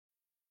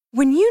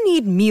When you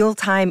need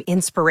mealtime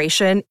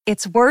inspiration,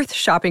 it's worth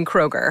shopping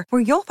Kroger,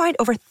 where you'll find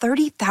over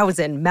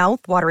 30,000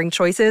 mouth-watering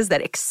choices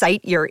that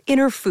excite your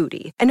inner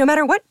foodie. And no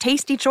matter what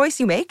tasty choice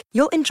you make,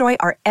 you'll enjoy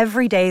our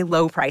everyday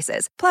low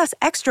prices, plus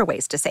extra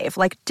ways to save,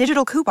 like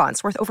digital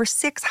coupons worth over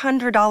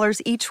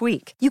 $600 each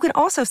week. You can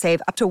also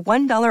save up to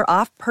 $1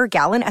 off per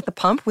gallon at the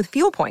pump with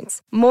fuel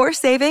points. More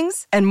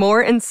savings and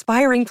more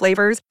inspiring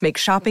flavors make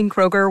shopping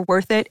Kroger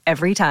worth it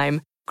every time.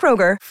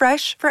 Kroger,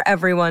 fresh for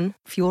everyone.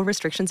 Fuel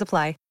restrictions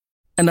apply.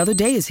 Another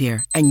day is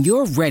here, and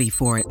you're ready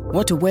for it.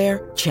 What to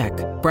wear? Check.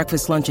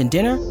 Breakfast, lunch, and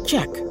dinner?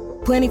 Check.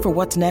 Planning for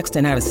what's next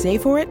and how to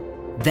save for it?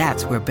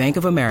 That's where Bank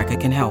of America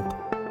can help.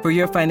 For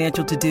your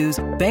financial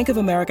to-dos, Bank of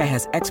America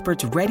has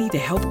experts ready to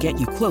help get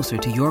you closer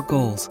to your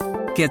goals.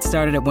 Get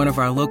started at one of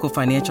our local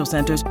financial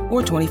centers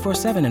or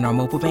 24/7 in our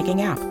mobile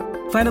banking app.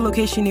 Find a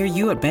location near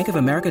you at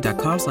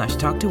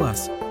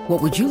bankofamerica.com/talktous.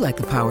 What would you like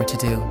the power to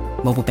do?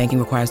 Mobile banking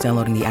requires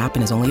downloading the app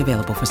and is only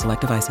available for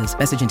select devices.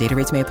 Message and data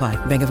rates may apply.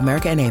 Bank of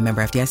America N.A.,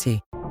 member FDIC.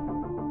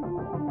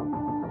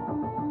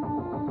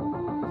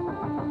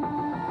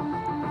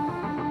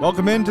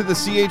 Welcome into the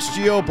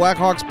CHGO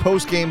Blackhawks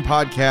postgame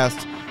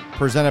podcast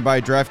presented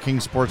by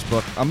DraftKings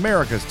Sportsbook,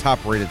 America's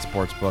top-rated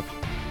sportsbook.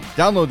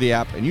 Download the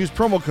app and use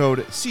promo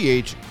code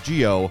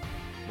CHGO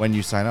when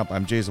you sign up.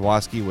 I'm Jay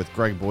Zawaski with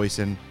Greg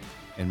Boyson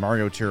and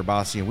Mario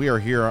Tirabassi, and we are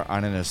here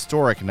on an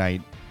historic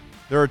night.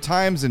 There are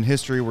times in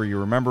history where you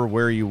remember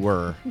where you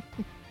were.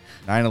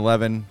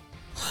 9/11,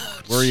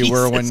 where you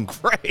were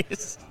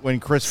when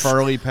Chris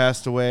Farley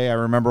passed away. I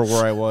remember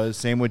where I was.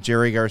 Same with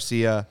Jerry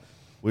Garcia.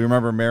 We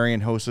remember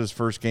Marian Hossa's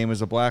first game as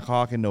a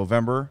Blackhawk in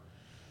November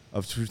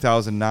of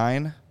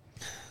 2009.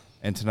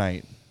 And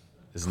tonight,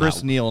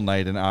 Chris Neal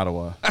night in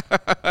Ottawa.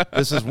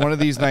 This is one of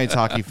these nights,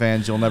 hockey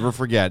fans, you'll never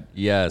forget.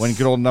 Yes. When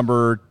good old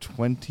number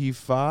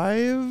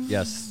 25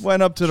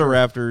 went up to the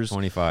rafters.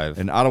 25.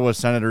 An Ottawa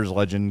Senators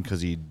legend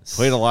because he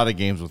played a lot of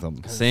games with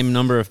them. Same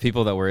number of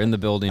people that were in the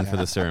building for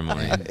the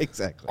ceremony.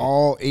 Exactly.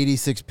 All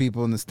 86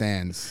 people in the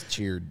stands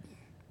cheered.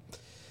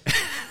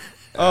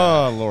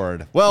 Oh,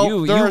 Lord.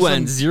 Well, you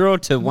went 0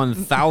 to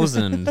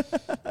 1,000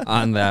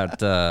 on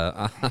that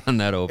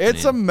opening.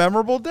 It's a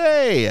memorable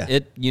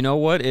day. You know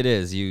what? It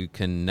is. You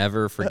can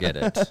never forget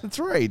it. That's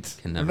right.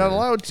 You're not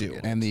allowed to.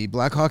 And the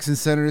Blackhawks and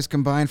Senators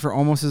combined for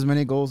almost as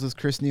many goals as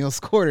Chris Neal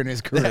scored in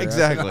his career.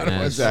 Exactly.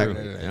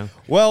 Exactly. Yeah.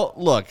 Well,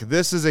 look,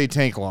 this is a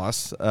tank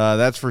loss.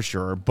 That's for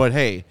sure. But,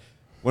 hey,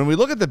 when we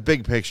look at the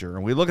big picture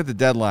and we look at the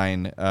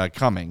deadline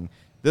coming,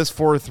 this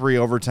 4-3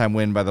 overtime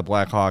win by the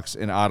Blackhawks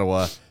in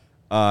Ottawa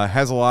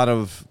has a lot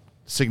of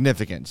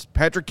significance.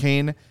 Patrick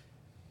Kane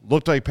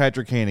looked like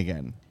Patrick Kane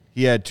again.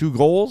 He had 2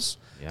 goals.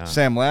 Yeah.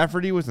 Sam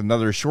Lafferty with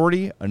another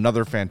shorty.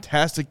 Another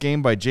fantastic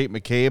game by Jake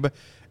McCabe.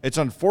 It's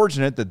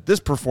unfortunate that this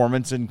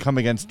performance didn't come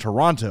against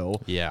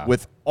Toronto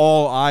with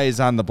all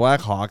eyes on the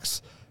Blackhawks.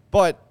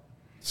 But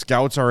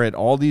scouts are at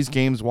all these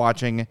games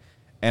watching.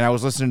 And I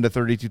was listening to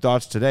 32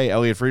 Thoughts today.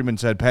 Elliot Friedman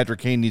said Patrick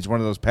Kane needs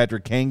one of those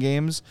Patrick Kane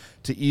games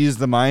to ease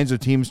the minds of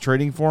teams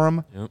trading for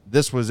him. Yep.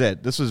 This was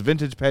it. This was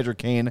vintage Patrick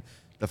Kane.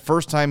 The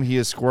first time he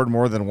has scored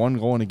more than 1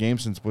 goal in a game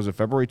since, was it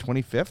February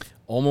 25th?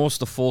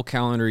 Almost a full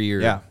calendar year.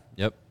 Yeah.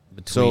 Yep.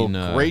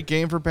 Great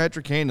game for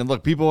Patrick Kane. And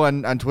look, people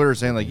on Twitter are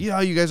saying, like, yeah,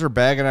 you guys are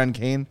bagging on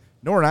Kane.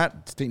 No, we're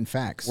not. Stating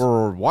facts.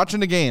 We're watching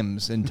the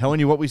games and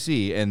telling you what we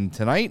see. And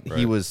tonight,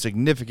 he was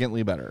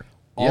significantly better.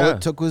 All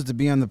it took was to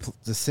be on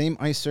the same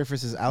ice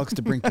surface as Alex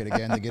DeBrincat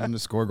again to get him to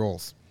score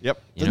goals. Yep.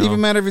 Doesn't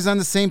even matter if he's on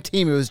the same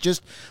team. It was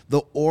just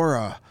the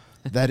aura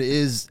that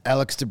is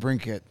Alex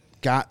DeBrincat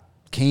got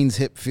Kane's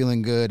hip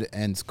feeling good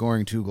and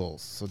scoring 2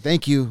 goals. So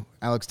thank you,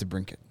 Alex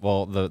DeBrincat.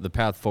 Well, the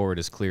path forward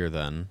is clear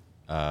then.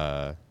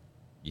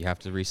 You have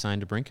to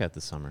re-sign DeBrincat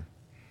this summer.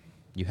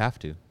 You have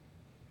to.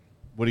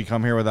 Would he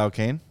come here without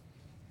Kane?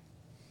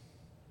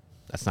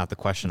 That's not the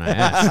question I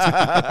asked.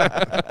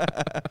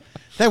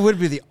 That would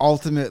be the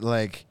ultimate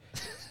like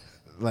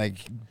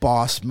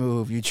boss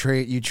move. You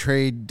trade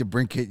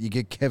DeBrincat, you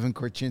get Kevin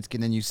Korchinski,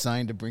 and then you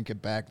sign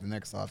DeBrincat back the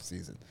next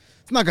offseason.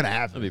 It's not going to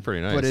happen. That'd be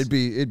pretty nice. But it'd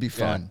be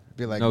fun. It'd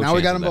be like, no now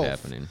we got them both.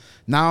 Happening.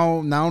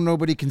 Now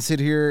nobody can sit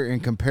here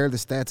and compare the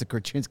stats of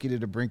Korchinski to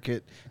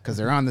DeBrincat because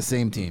they're on the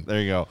same team.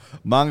 There you go.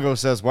 Mongo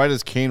says, why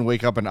does Kane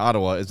wake up in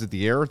Ottawa? Is it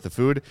the air, the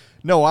food?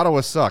 No,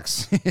 Ottawa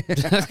sucks.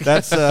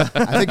 That's. I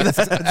think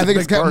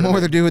it's got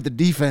more to do with the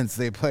defense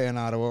they play in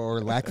Ottawa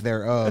or lack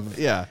thereof.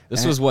 Yeah.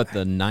 This was what,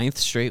 the 9th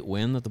straight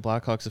win that the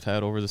Blackhawks have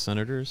had over the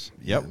Senators?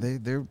 Yep.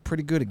 They're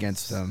pretty good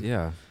against them.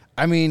 Yeah.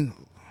 I mean,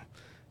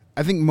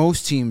 I think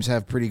most teams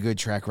have pretty good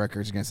track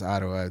records against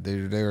Ottawa.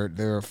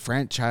 They're a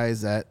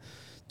franchise that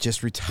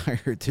just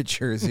retired the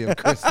jersey of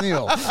Chris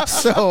Neal.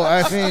 So,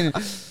 I mean,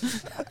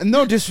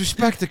 no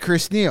disrespect to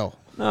Chris Neal.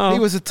 No. He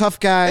was a tough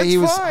guy. He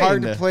was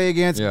hard to play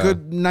against. Yeah.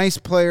 Good, nice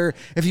player.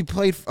 If he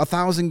played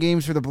 1,000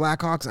 games for the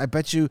Blackhawks, I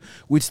bet you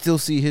we'd still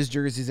see his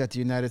jerseys at the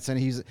United Center.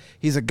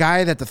 He's a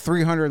guy that the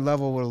 300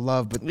 level would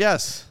love. But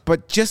yes,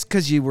 but just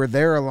because you were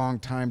there a long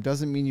time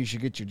doesn't mean you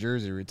should get your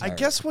jersey retired. I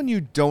guess when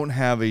you don't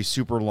have a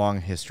super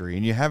long history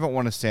and you haven't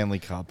won a Stanley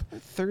Cup,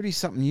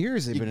 30-something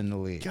years they've been in the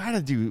league.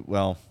 Gotta do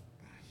well.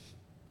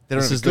 They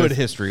don't This have is a good their-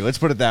 history. Let's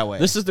put it that way.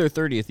 This is their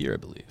 30th year, I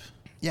believe.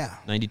 Yeah.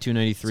 92,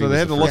 93. So they was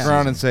had the to look first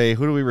around season. and say,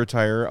 who do we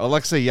retire?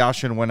 Alexei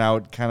Yashin went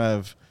out kind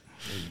of.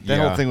 That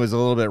Yeah. whole thing was a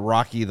little bit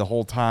rocky the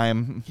whole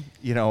time.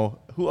 You know,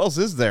 who else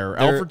is there?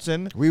 There-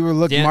 Alfredson? We were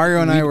looking. Dan,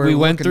 Mario and I were. we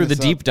went looking through the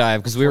this deep up dive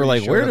because we were before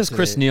you like, where showed does up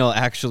Chris today. Neal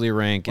actually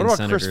rank What in about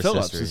Senators Chris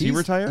Phillips? history? Is he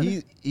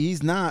retired?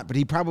 He's not, but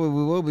he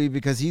probably will be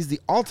because he's the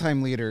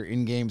all-time leader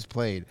in games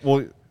played.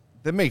 Well,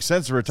 that makes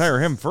sense to retire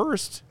him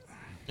first.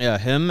 Yeah,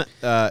 him.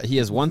 He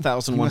has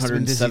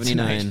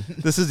 1,179.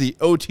 This is the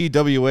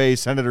OTWA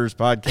Senators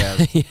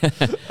podcast.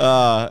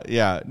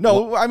 Yeah.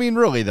 No, I mean,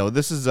 really though,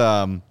 this is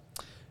I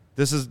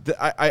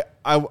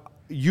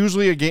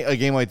usually a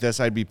game like this,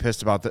 I'd be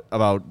pissed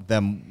about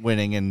them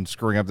winning and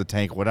screwing up the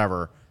tank,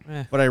 whatever.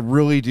 But I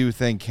really do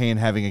think Kane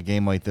having a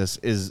game like this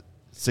is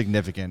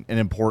significant and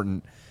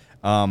important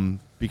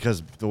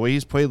because the way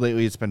he's played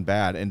lately, it's been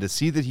bad, and to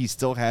see that he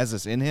still has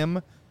this in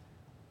him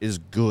is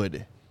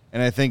good.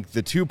 And I think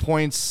the 2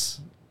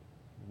 points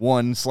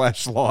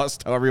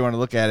won/lost, however you want to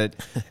look at it,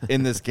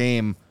 in this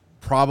game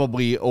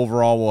probably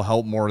overall will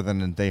help more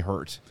than they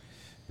hurt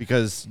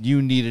because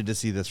you needed to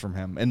see this from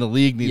him and the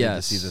league needed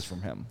to see this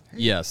from him.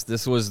 Yes,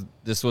 this was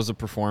a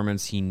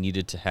performance he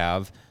needed to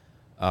have.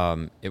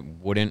 It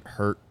wouldn't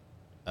hurt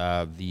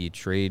the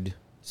trade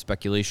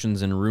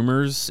speculations and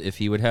rumors if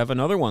he would have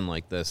another one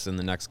like this in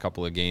the next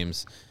couple of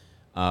games.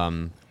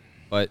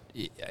 But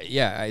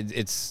yeah,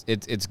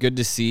 it's good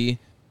to see.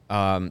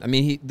 I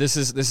mean, this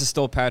is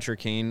still Patrick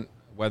Kane,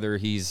 whether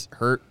he's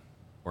hurt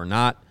or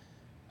not.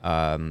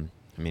 I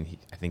mean,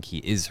 I think he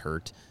is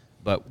hurt,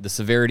 but the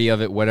severity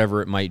of it,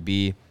 whatever it might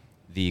be,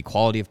 the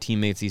quality of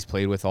teammates he's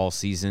played with all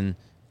season.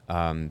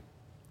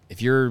 If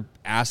you're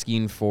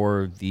asking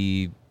for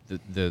the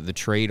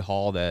trade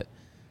haul that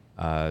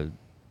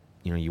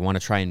you want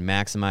to try and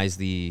maximize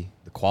the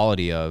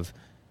quality of,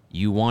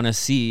 you want to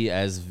see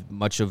as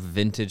much of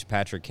vintage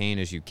Patrick Kane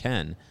as you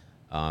can.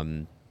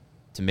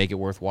 To make it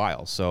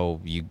worthwhile. So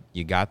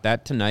you got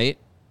that tonight.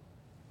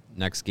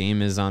 Next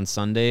game is on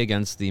Sunday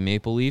against the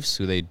Maple Leafs,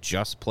 who they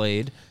just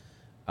played.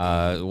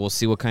 We'll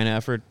see what kind of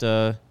effort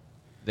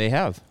they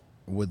have.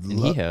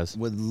 He has.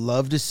 Would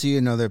love to see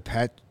another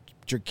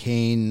Patrick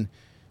Kane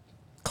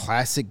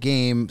classic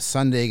game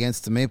Sunday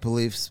against the Maple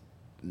Leafs.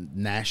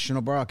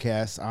 National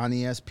broadcast on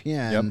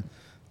ESPN. Yep.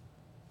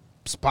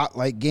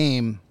 Spotlight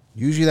game.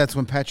 Usually that's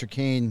when Patrick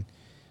Kane,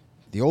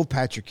 the old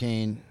Patrick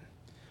Kane,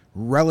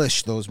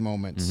 relish those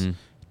moments,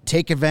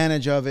 take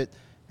advantage of it,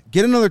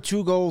 get another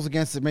 2 goals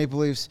against the Maple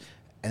Leafs,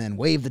 and then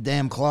wave the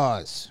damn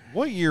claws.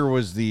 What year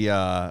was the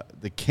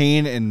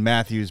Kane and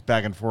Matthews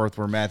back and forth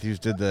where Matthews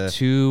did the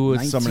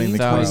summoning the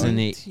crowd?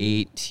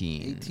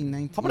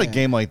 2018. How about a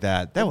game like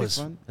that? That was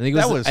fun. I think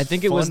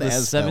it was fun the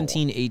as hell.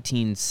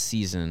 17-18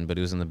 season, but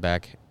it was in the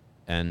back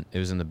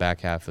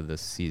half of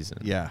this season.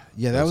 Yeah.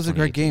 Yeah, that was a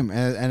great 2018. game.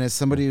 And as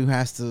somebody who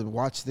has to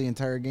watch the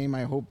entire game,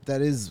 I hope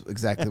that is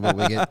exactly what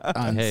we get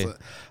on. Hey.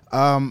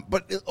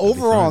 But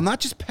overall, not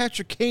just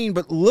Patrick Kane,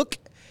 but look,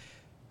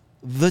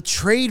 the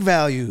trade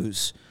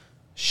values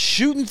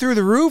shooting through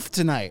the roof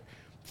tonight.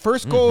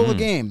 First goal of the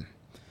game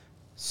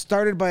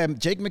started by a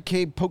Jake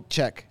McCabe poke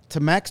check to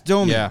Max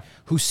Domi,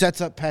 who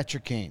sets up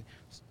Patrick Kane.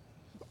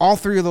 All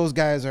 3 of those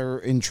guys are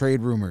in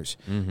trade rumors.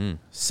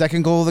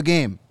 Second goal of the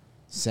game,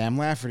 Sam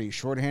Lafferty,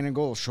 shorthanded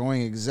goal,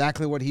 showing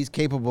exactly what he's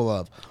capable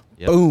of.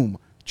 Yep. Boom.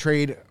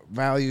 Trade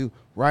value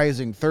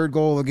rising. Third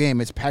goal of the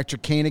game, it's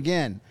Patrick Kane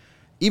again.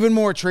 Even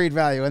more trade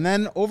value. And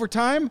then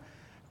overtime,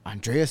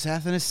 Andreas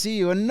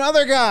Athanasiou,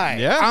 another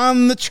guy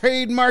on the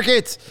trade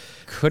market.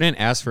 Couldn't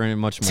ask for any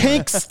much more.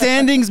 Tank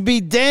standings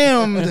be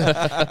damned.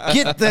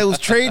 Get those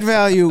trade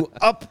value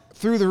up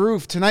through the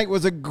roof. Tonight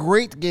was a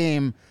great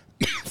game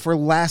for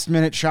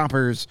last-minute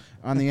shoppers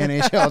on the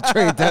NHL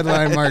trade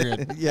deadline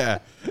market. Yeah,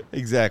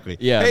 exactly.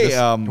 Yeah,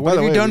 Hey, What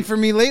have you done for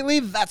me lately?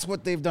 That's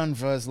what they've done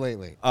for us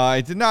lately.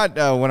 I did not,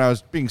 when I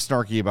was being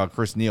snarky about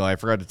Chris Neal, I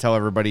forgot to tell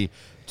everybody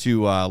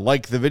to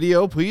like the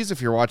video, please,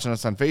 if you're watching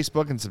us on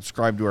Facebook, and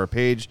subscribe to our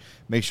page.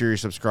 Make sure you're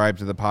subscribed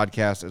to the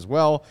podcast as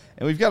well.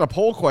 And we've got a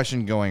poll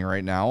question going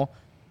right now.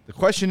 The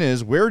question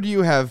is, where do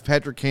you have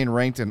Patrick Kane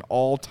ranked in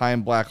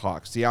all-time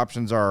Blackhawks? The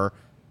options are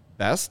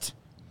best,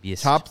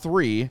 top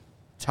 3,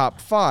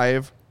 top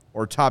 5,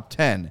 or top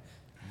 10.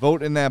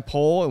 Vote in that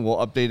poll, and we'll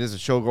update as the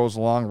show goes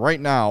along. Right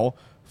now,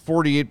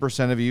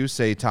 48% of you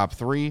say top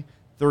 3,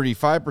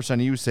 35%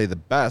 of you say the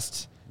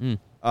best.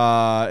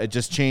 It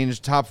just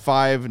changed. Top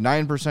 5,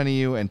 9% of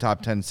you, and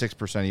top 10,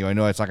 6% of you. I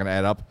know it's not going to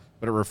add up,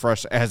 but it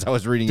refreshed as I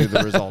was reading you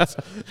the results.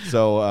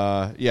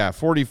 So,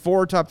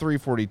 44, top 3,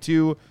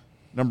 42,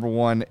 number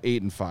 1,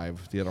 8 and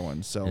 5, the other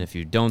ones. So, And if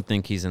you don't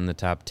think he's in the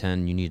top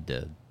 10, you need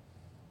to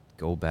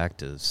go back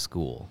to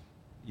school.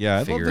 yeah, I'd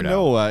love figure to it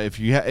know if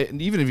you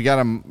even if you got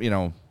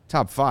him,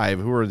 top 5,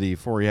 who are the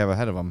 4 you have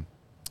ahead of him?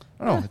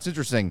 I don't know. It's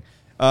interesting.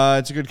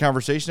 It's a good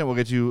conversation that we'll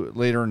get to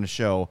later in the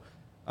show.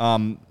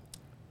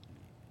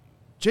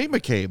 Jake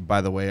McCabe,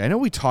 by the way, I know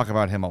we talk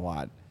about him a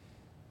lot,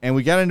 and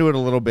we got into it a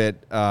little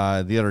bit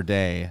the other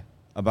day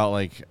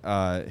about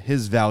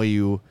his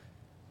value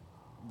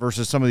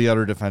versus some of the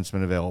other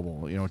defensemen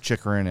available,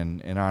 Chychrun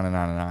and on and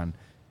on and on.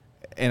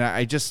 And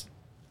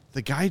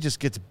the guy just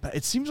gets,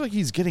 it seems like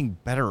he's getting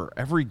better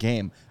every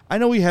game. I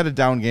know he had a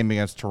down game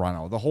against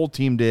Toronto. The whole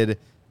team did.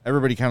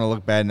 Everybody kind of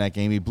looked bad in that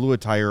game. He blew a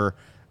tire,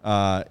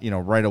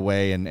 right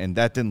away, and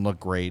that didn't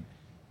look great.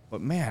 But,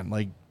 man,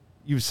 like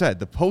you said,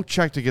 the poke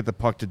check to get the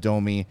puck to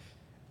Domi,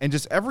 and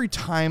just every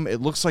time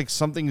it looks like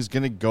something's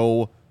going to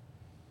go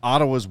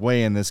Ottawa's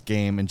way in this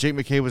game, and Jake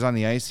McCabe was on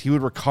the ice, he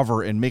would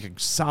recover and make a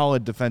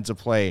solid defensive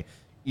play,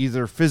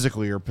 either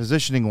physically or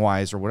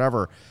positioning-wise or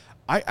whatever.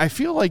 I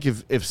feel like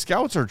if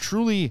scouts are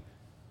truly,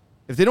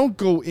 if they don't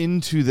go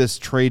into this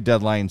trade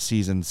deadline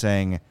season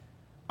saying,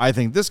 I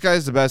think this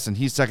guy's the best and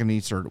he's second and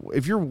he's third.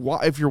 If you're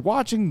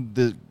watching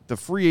the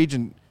free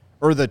agent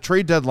or the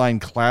trade deadline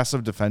class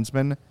of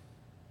defensemen,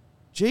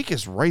 Jake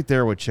is right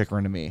there with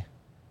Chychrun to me.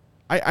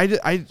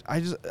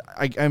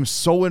 I'm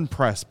so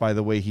impressed by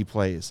the way he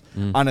plays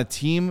on a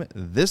team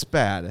this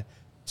bad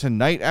to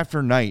night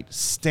after night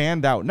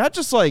stand out. Not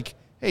just like,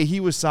 hey, he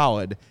was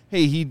solid.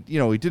 Hey, he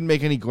didn't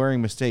make any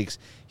glaring mistakes.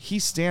 He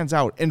stands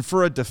out. And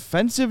for a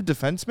defensive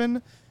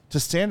defenseman to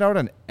stand out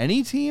on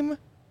any team,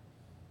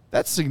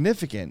 that's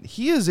significant.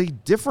 He is a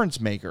difference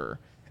maker.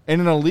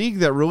 And in a league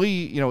that really,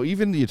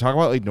 even you talk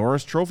about like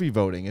Norris Trophy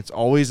voting, it's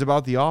always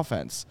about the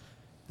offense.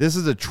 This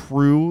is a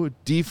true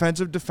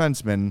defensive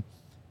defenseman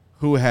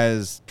who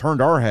has turned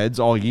our heads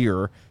all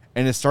year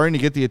and is starting to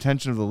get the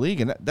attention of the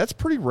league. And that's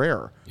pretty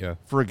rare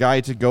for a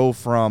guy to go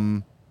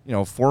from,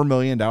 $4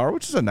 million,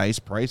 which is a nice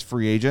price,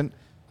 free agent,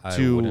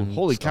 to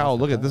holy cow,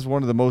 look at this,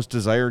 one of the most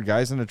desired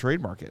guys in the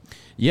trade market.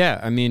 Yeah,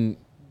 I mean,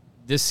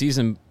 this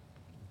season,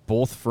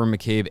 both for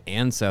McCabe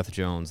and Seth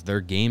Jones,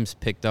 their games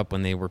picked up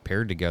when they were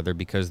paired together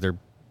because they're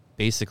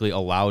basically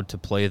allowed to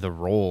play the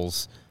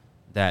roles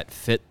that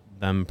fit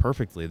them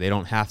perfectly. They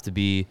don't have to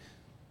be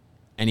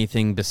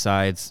anything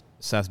besides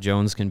Seth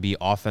Jones can be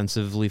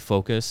offensively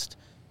focused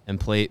and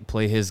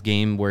play his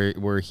game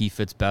where he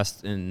fits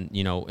best in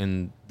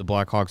the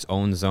Blackhawks'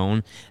 own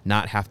zone,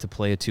 not have to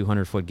play a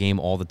 200-foot game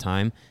all the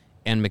time.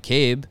 And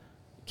McCabe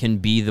can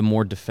be the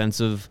more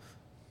defensively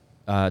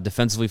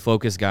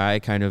focused guy,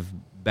 kind of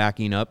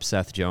backing up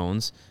Seth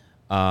Jones.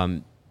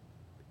 And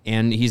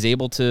he's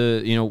able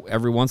to,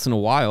 every once in a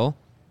while,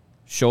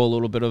 show a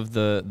little bit of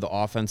the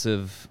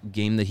offensive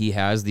game that he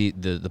has,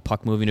 the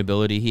puck-moving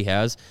ability he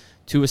has.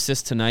 2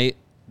 assists tonight.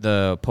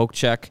 The poke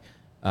check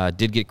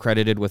did get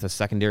credited with a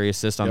secondary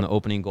assist on the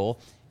opening goal.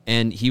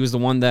 And he was the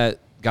one that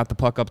got the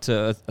puck up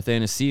to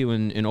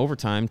Athanasiou in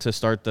overtime to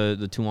start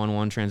the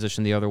 2-on-1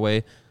 transition the other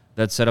way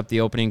that set up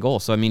the opening goal.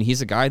 So, I mean,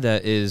 he's a guy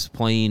that is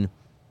playing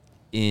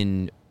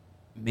in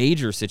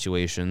major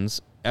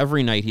situations.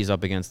 Every night he's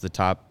up against the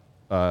top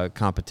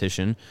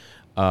competition.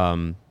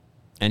 And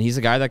he's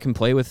a guy that can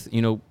play with,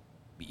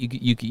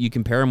 you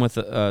compare him with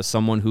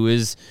someone who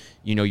is,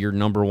 your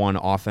number one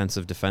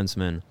offensive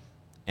defenseman,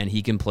 and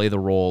he can play the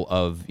role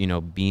of,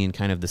 being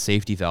kind of the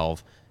safety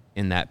valve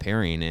in that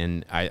pairing.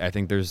 And I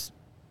think there's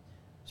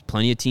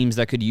plenty of teams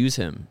that could use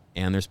him,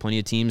 and there's plenty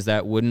of teams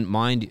that wouldn't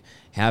mind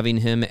having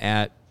him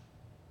at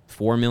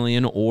 $4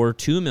 million or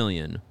 $2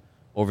 million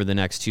over the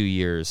next 2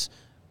 years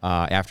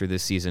after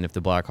this season if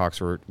the Blackhawks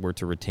were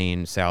to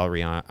retain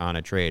salary on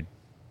a trade.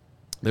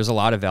 There's a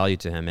lot of value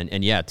to him,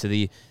 and yeah, to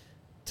the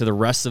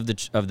rest of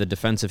the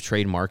defensive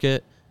trade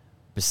market,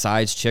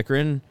 besides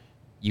Chychrun,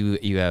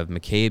 you have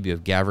McCabe, you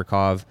have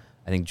Gavrikov.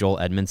 I think Joel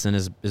Edmondson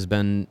has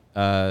been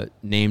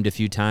named a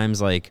few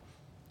times. Like,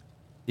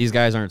 these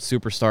guys aren't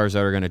superstars that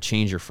are going to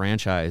change your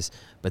franchise,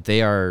 but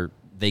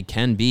they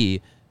can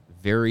be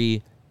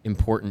very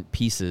important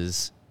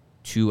pieces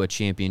to a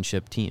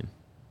championship team.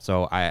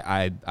 So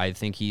I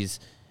think if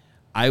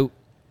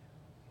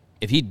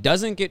he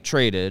doesn't get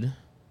traded,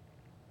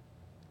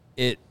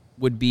 it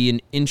would be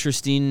an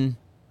interesting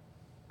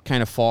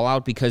kind of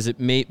fallout, because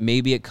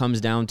maybe it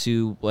comes down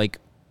to, like,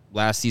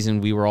 last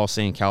season we were all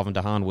saying Calvin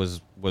DeHaan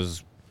was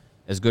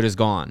as good as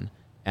gone,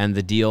 and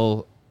the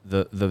deal,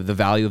 the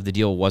value of the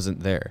deal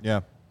wasn't there.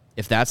 Yeah.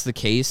 If that's the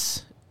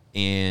case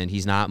and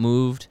he's not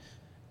moved,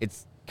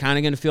 it's kind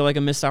of going to feel like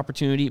a missed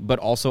opportunity. But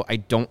also, I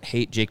don't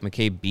hate Jake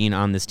McCabe being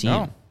on this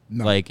team.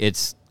 No. Like,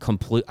 it's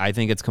complete. I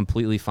think it's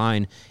completely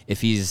fine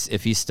if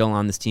he's still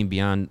on this team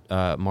beyond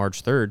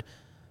March 3rd.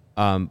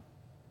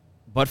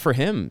 But for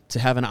him to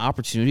have an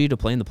opportunity to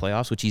play in the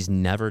playoffs, which he's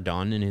never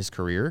done in his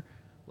career,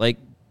 like,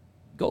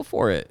 go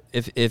for it.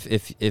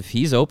 If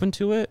he's open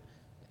to it,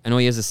 I know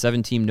he has a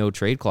 7-team no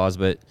trade clause,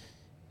 but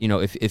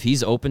if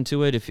he's open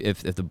to it,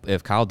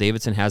 if Kyle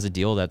Davidson has a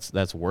deal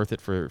that's worth it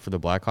for the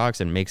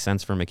Blackhawks and makes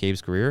sense for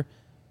McCabe's career,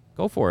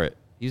 go for it.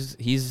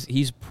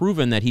 He's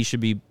proven that he should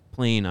be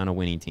playing on a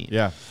winning team.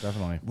 Yeah,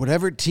 definitely.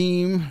 Whatever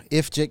team,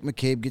 if Jake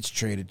McCabe gets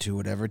traded to,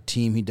 whatever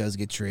team he does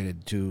get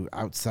traded to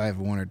outside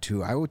of 1 or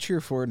 2, I will cheer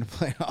for it in the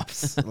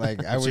playoffs.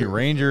 Like, I would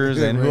Rangers,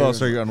 and who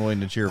else are you unwilling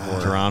to cheer for?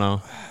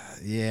 Toronto.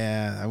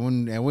 Yeah, I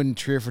wouldn't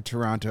cheer for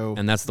Toronto.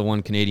 And that's the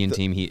one Canadian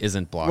team he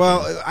isn't blocking.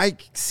 Well, I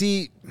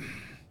see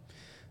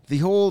the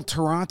whole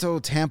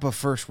Toronto-Tampa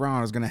first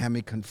round is going to have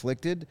me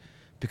conflicted,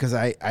 because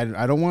I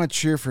don't want to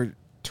cheer for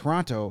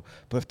Toronto.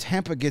 But if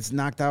Tampa gets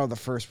knocked out of the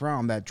first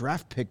round, that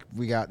draft pick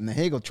we got in the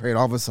Hagel trade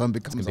all of a sudden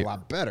becomes a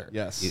lot better.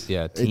 Yes.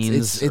 Yeah,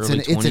 teens, It's early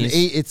an 20s.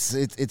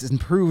 eight. It's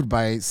improved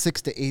by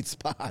 6 to 8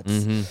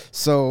 spots.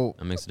 So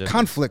That makes a difference.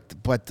 conflict,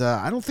 but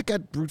I don't think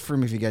I'd root for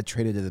him if he got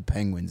traded to the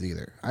Penguins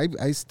either.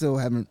 I still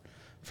haven't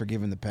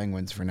forgiven the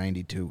Penguins for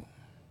 92.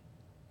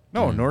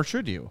 No, nor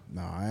should you.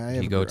 No, I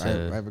have, You go I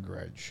to have a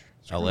grudge.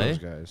 Screw LA? those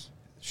guys.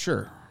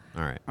 Sure.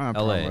 All right.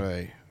 Probably.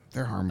 LA.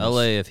 They're harmless.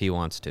 LA if he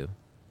wants to.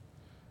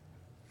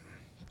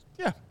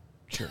 Yeah,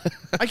 sure.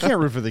 I can't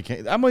root for the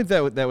Kings. I'm like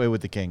that way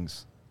with the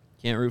Kings.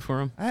 Can't root for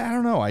him? I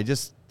don't know. I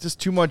just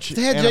too much. If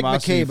they had Jake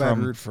animosity McCabe, I'd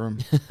from root for him.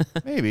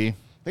 maybe.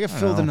 They got I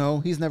Phil don't know.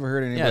 Deneau. He's never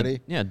hurt anybody.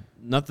 Yeah,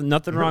 nothing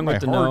It wrong hurt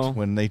with my heart Deneau.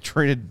 when they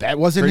traded. That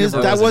wasn't traded his.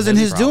 for- That wasn't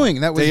his problem.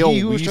 doing. That was Dale he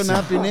who Weiss shall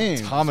not be and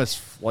named. Thomas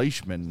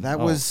Fleischman. That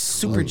Oh, was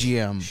Super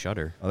GM.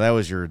 Shudder. Oh, that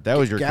was your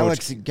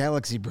Galaxy coach.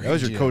 Galaxy brain. That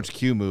was your GM. Coach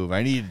Q move.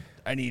 I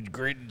need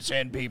grit and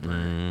sandpaper.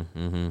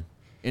 Mm-hmm.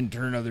 And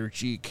turn other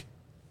cheek.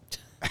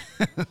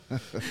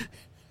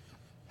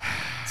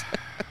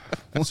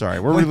 Sorry,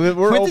 we're When did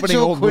opening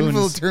Joe old Quenneville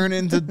wounds. turn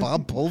into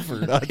Bob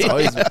Pulford? That's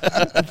always,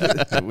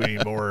 we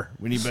need more.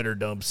 We need better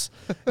dumps.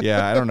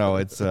 Yeah, I don't know.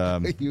 It's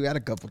You had a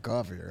cup of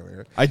coffee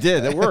earlier. I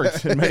did. It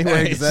worked in many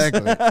ways.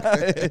 Exactly.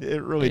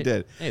 It really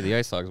did. Hey, the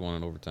Ice Hogs won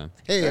in overtime.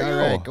 Hey, There you all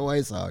right, go. go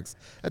Ice Hogs.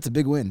 That's a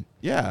big win.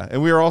 Yeah,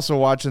 and we were also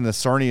watching the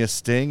Sarnia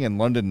Sting and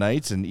London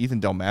Knights, and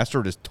Ethan Del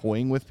Mastro just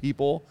toying with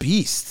people.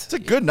 Beast. It's a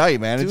good night,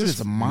 man. Dude It's is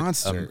just a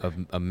monster.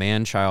 A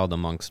man child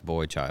amongst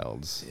boy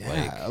childs.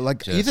 Yeah,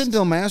 like just- Ethan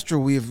Del Mastro,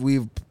 we've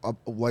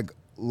like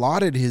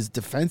lauded his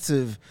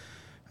defensive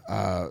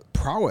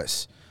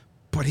prowess,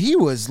 but he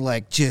was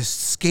like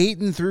just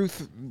skating through.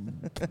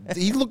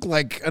 He looked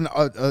like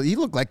he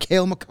looked like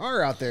Cale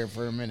Makar out there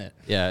for a minute.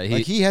 Yeah,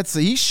 like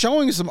he's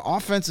showing some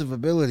offensive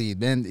ability.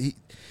 Man,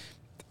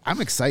 I'm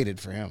excited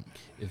for him.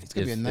 He's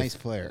gonna be a nice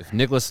player. If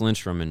Nicholas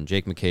Lindstrom and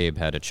Jake McCabe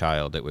had a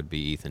child, it would be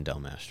Ethan Del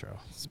Mastro.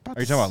 Are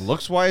you talking about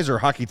looks wise or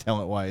hockey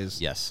talent wise?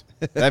 Yes.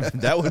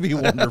 That would be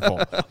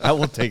wonderful. I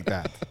will take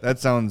that. That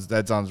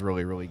sounds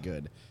really, really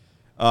good.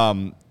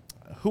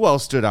 Who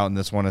else stood out in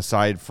this one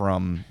aside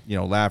from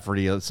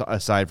Lafferty,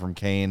 aside from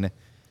Kane?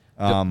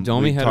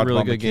 Domi we had a talked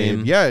really about good McCabe.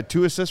 game. Yeah,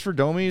 2 assists for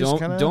Domi.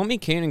 Domi,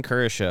 Kane, and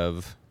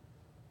Kurashev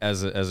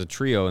as a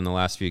trio in the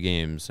last few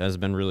games has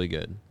been really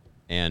good.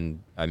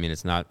 And I mean,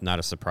 it's not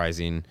a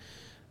surprising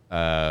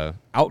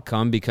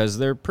outcome because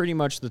they're pretty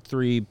much the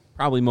three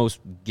probably most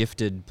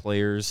gifted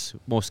players,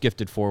 most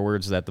gifted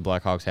forwards that the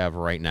Blackhawks have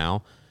right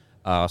now.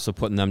 So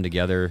putting them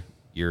together,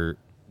 you're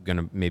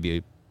gonna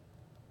maybe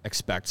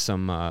expect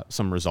some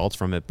results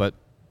from it. But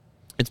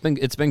it's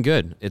been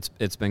good.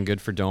 It's been good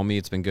for Domi.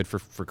 It's been good for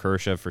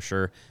Kurashev for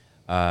sure.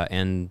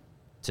 And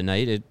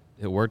tonight it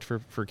worked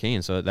for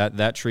Kane. So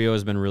that trio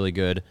has been really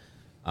good.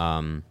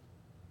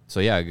 So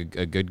yeah,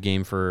 a good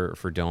game for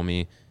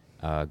Domi,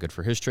 good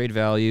for his trade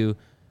value.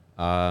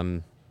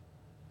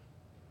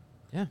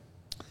 Yeah,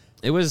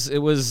 it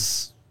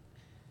was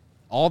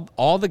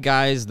all the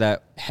guys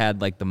that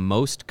had like the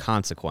most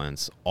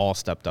consequence all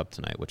stepped up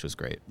tonight, which was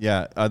great.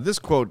 Yeah, this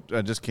quote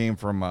just came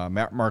from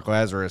Mark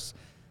Lazarus.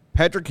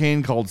 Patrick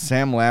Kane called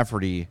Sam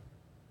Lafferty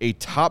a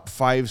top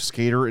 5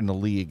 skater in the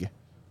league.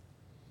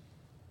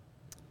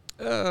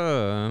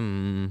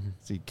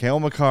 See, Cale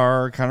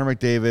Makar, Connor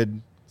McDavid,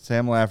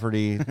 Sam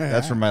Lafferty.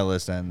 That's where my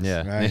list ends.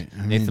 Yeah, Right.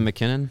 Nathan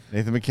McKinnon.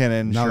 Nathan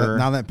McKinnon. Now sure.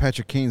 that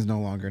Patrick Kane's no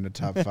longer in the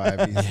top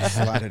 5, he's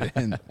slotted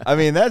in. I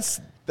mean,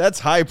 that's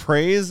high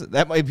praise.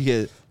 That might be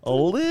a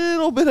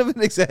little bit of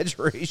an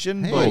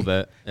exaggeration, A but little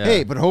bit. Yeah.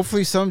 Hey, but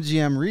hopefully some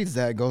GM reads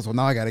that and goes, well,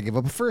 now I got to give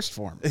up a first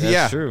for him.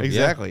 yeah, true, yeah.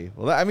 exactly.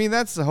 Well, I mean,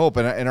 that's the hope.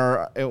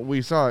 And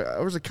we saw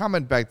there was a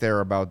comment back there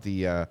about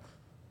the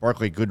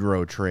Barclay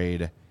Goodrow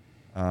trade.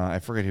 I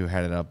forget who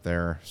had it up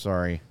there.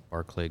 Sorry.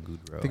 Barclay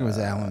Goodrow. I think it was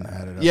Allen that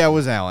had it up. Yeah, it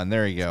was Allen.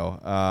 There you go.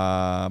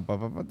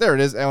 There it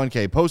is. Alan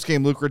K. Post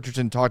game, Luke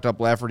Richardson talked up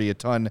Lafferty a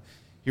ton.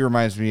 He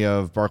reminds me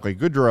of Barclay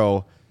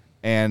Goodrow,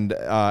 and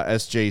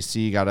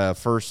SJC got a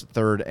first,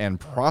 third, and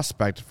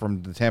prospect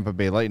from the Tampa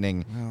Bay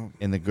Lightning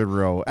in the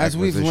Goodrow. As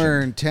we've acquisition.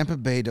 learned, Tampa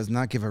Bay does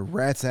not give a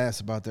rat's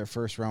ass about their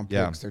first round picks.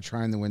 Yeah. They're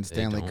trying to win They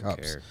Stanley don't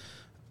Cups.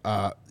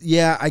 care.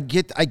 Yeah, I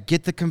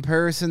get the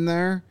comparison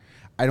there.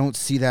 I don't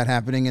see that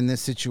happening in this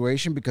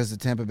situation because the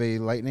Tampa Bay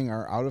Lightning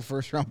are out of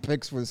first round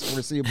picks for the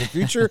foreseeable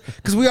future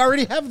because we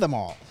already have them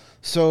all.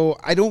 So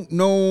I don't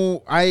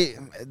know.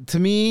 To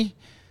me,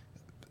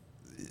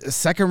 a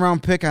second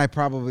round pick, I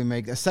probably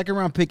make a second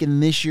round pick in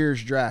this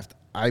year's draft.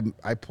 I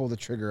pull the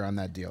trigger on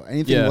that deal.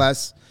 Anything Yeah.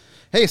 less,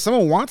 hey, if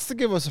someone wants to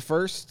give us a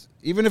first,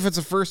 even if it's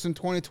a first in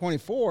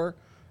 2024,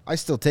 I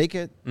still take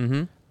it.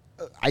 Mm-hmm.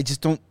 I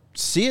just don't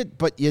see it,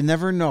 but you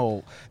never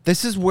know.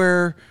 This is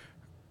where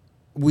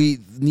we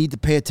need to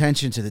pay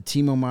attention to the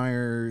Timo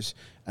Meyers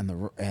and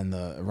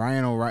the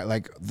Ryan O'Reilly.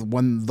 Like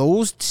when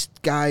those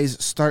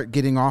guys start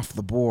getting off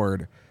the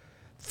board,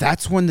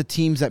 that's when the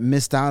teams that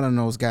missed out on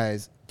those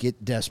guys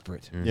get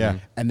desperate. Yeah.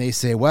 And they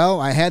say, well,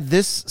 I had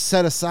this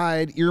set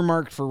aside,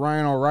 earmarked for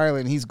Ryan O'Reilly,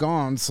 and he's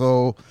gone,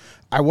 so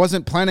I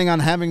wasn't planning on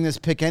having this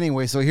pick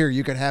anyway, so here,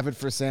 you could have it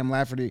for Sam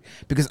Lafferty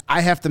because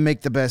I have to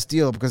make the best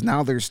deal because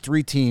now there's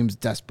 3 teams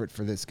desperate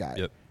for this guy.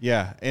 Yep.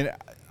 Yeah, and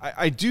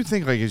I do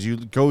think like as you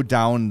go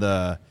down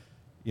the,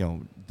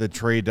 the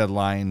trade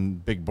deadline,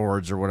 big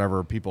boards or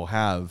whatever people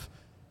have,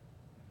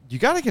 you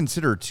got to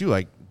consider too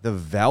like the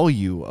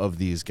value of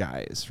these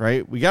guys,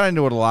 right? We got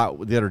into it a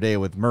lot the other day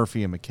with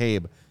Murphy and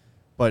McCabe,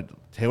 but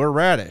Taylor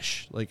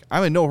Radish, like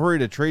I'm in no hurry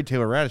to trade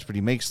Taylor Radish, but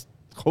he makes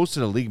close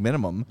to the league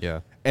minimum. Yeah.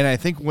 And I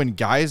think when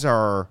guys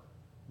are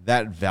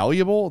that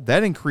valuable,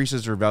 that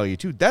increases their value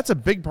too. That's a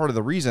big part of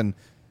the reason,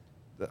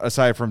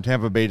 aside from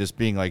Tampa Bay just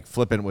being like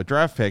flippant with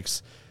draft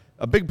picks,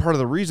 a big part of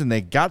the reason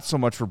they got so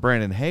much for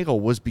Brandon Hagel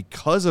was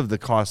because of the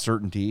cost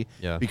certainty,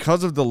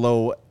 because of the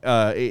low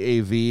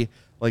AAV.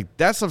 Like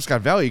that stuff's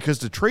got value because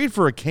to trade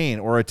for a Kane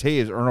or a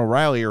Taves or an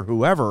O'Reilly or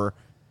whoever,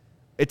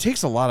 it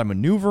takes a lot of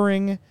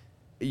maneuvering.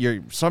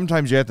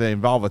 Sometimes you have to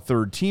involve a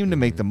third team to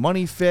make the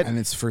money fit. And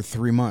it's for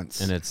 3 months.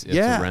 And it's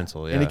a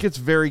rental, and it gets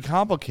very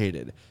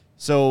complicated.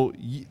 So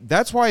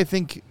that's why I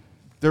think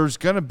there's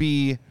going to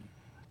be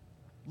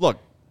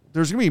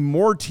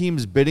more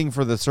teams bidding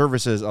for the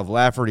services of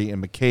Lafferty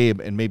and McCabe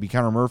and maybe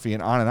Connor Murphy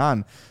and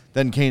on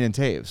than Kane and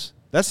Taves.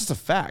 That's just a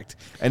fact.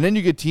 And then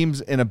you get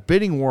teams in a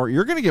bidding war.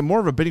 You're going to get more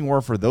of a bidding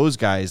war for those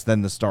guys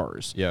than the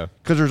Stars. Yeah.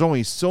 Because there's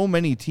only so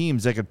many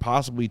teams that could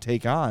possibly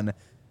take on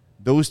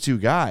those 2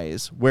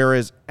 guys,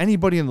 whereas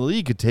anybody in the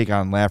league could take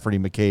on Lafferty,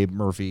 McCabe,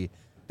 Murphy.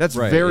 That's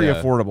very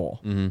affordable.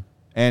 Mm-hmm.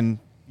 And,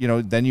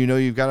 then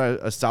you've got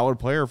a solid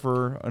player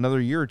for another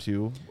year or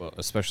 2. Well,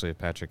 especially if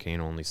Patrick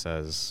Kane only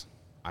says,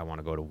 I want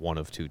to go to one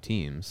of 2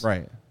 teams.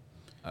 Right.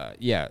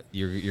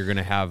 You're going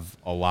to have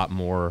a lot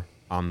more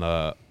on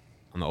the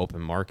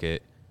open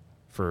market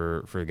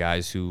for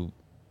guys who,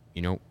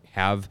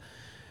 have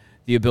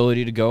the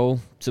ability to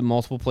go to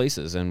multiple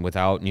places and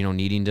without,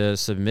 needing to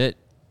submit,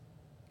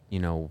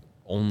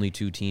 only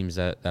 2 teams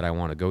that I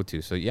want to go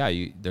to. So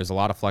there's a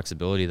lot of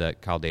flexibility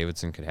that Kyle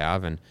Davidson could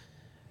have, and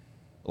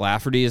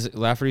Lafferty's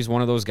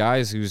one of those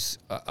guys who's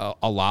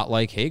a lot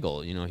like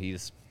Hagel.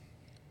 He's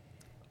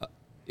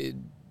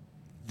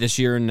this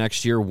year and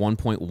next year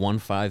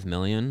 $1.15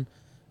 million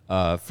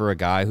for a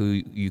guy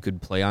who you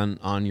could play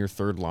on your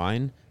third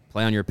line,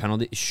 play on your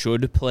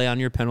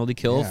penalty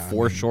kill,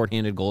 4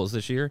 shorthanded goals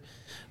this year.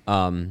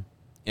 And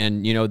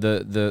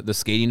the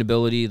skating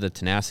ability, the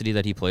tenacity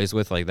that he plays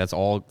with, like that's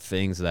all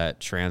things that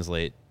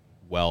translate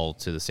well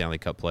to the Stanley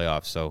Cup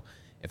playoffs. So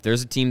if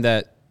there's a team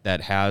that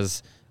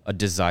has a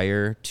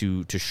desire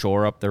to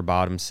shore up their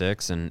bottom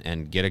 6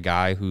 and get a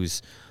guy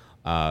who's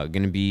going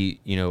to be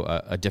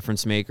a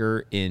difference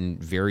maker in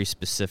very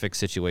specific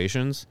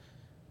situations,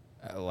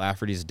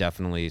 Lafferty's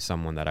definitely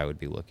someone that I would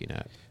be looking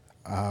at.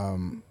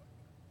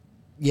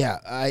 Yeah,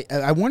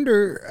 I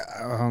wonder.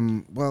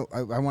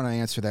 I want to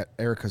answer that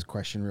Erica's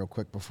question real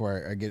quick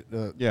before I get.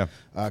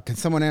 Can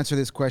someone answer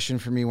this question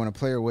for me? When a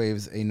player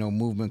waives a no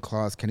movement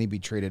clause, can he be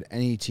traded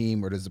any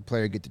team, or does the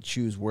player get to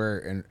choose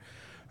where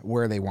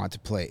they want to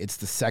play? It's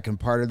the second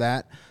part of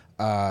that.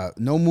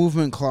 No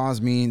movement clause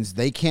means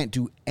they can't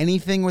do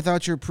anything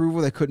without your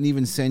approval. They couldn't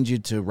even send you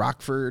to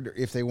Rockford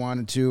if they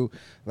wanted to.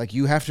 Like,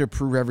 you have to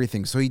approve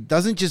everything. So he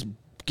doesn't just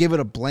give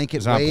it a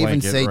blanket wave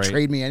and say,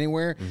 trade me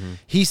anywhere. Mm-hmm.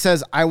 He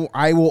says,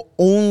 I will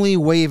only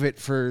waive it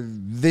for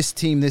this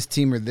team,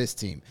 or this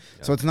team.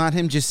 Yeah. So it's not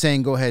him just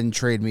saying, go ahead and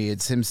trade me.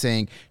 It's him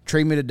saying,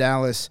 trade me to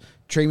Dallas,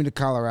 trade me to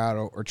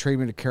Colorado, or trade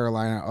me to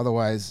Carolina.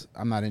 Otherwise,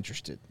 I'm not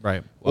interested.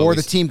 Right. Well, or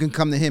the team can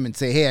come to him and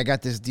say, hey, I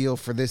got this deal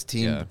for this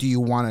team. Yeah. Do you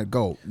want to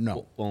go?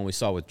 No. Well, when we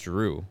saw with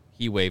Giroux,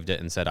 he waived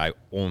it and said, I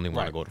only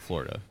want to go to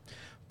Florida.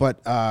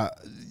 But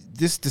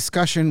this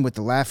discussion with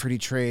the Lafferty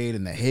trade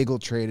and the Hagel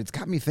trade, it's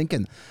got me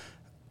thinking,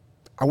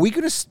 are we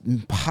going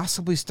to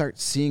possibly start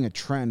seeing a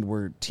trend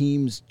where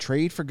teams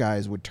trade for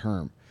guys with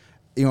term?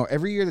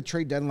 Every year the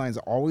trade deadline is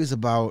always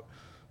about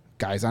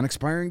guys on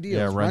expiring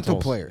deals, rental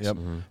players. Yep.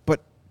 Mm-hmm.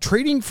 But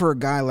trading for a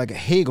guy like a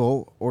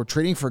Hagel or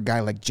trading for a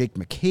guy like Jake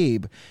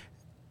McCabe,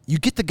 you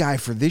get the guy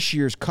for this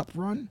year's cup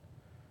run,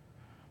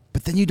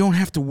 but then you don't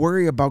have to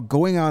worry about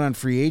going out on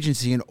free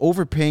agency and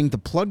overpaying to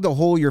plug the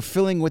hole you're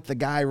filling with the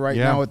guy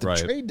now at the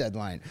trade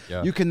deadline.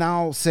 Yeah. You can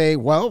now say,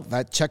 well,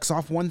 that checks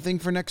off one thing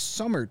for next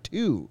summer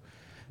too.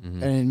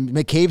 Mm-hmm. And in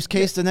McCabe's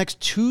case, the next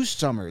 2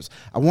 summers.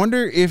 I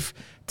wonder if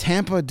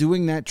Tampa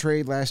doing that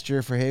trade last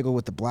year for Hagel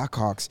with the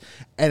Blackhawks,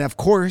 and of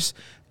course,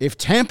 if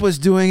Tampa's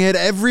doing it,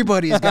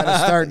 everybody's got to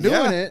start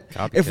doing it.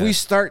 Copycat. If we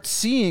start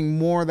seeing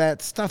more of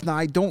that stuff. Now,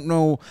 I don't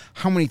know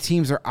how many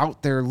teams are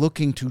out there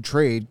looking to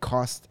trade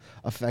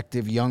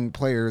cost-effective young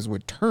players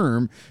with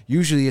term.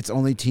 Usually it's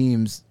only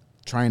teams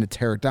trying to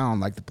tear it down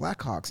like the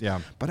Blackhawks.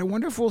 Yeah. But I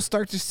wonder if we'll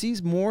start to see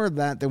more of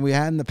that than we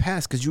had in the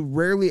past, because you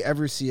rarely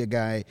ever see a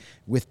guy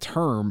with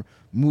term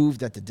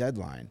moved at the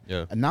deadline.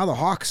 Yeah. And now the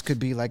Hawks could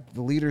be like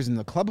the leaders in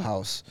the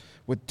clubhouse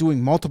with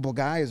doing multiple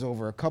guys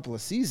over a couple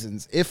of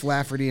seasons. If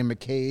Lafferty and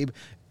McCabe,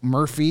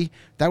 Murphy,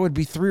 that would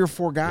be 3 or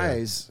 4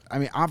 guys. Yeah. I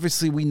mean,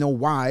 obviously we know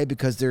why,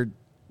 because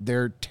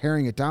they're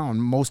tearing it down.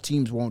 Most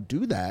teams won't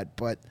do that,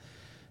 but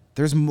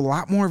there's a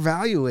lot more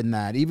value in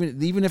that.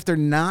 Even if they're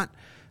not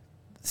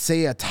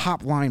say a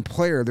top line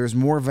player, there's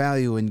more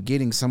value in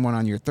getting someone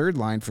on your third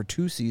line for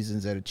 2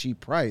 seasons at a cheap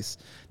price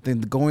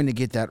than going to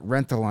get that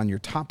rental on your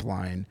top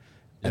line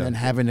and then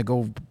having to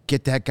go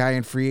get that guy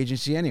in free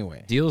agency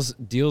anyway.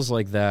 Deals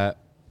like that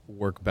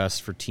work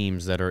best for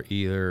teams that are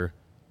either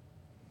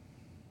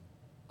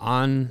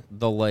on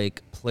the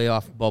like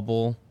playoff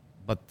bubble,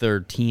 but their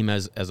team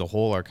as a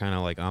whole are kind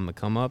of like on the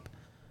come up,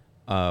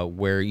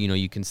 where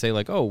you can say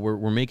like, oh,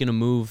 we're making a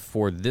move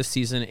for this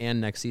season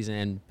and next season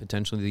and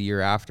potentially the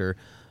year after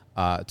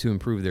to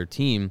improve their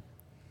team,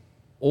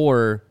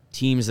 or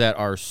teams that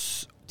are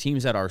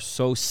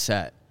so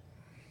set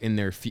in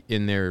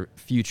their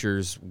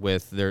futures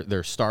with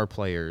their star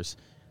players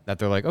that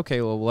they're like,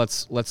 okay, well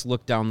let's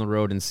look down the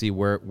road and see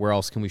where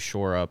else can we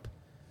shore up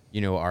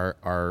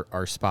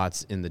our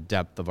spots in the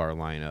depth of our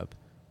lineup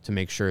to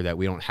make sure that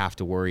we don't have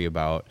to worry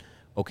about,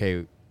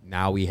 okay,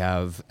 now we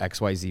have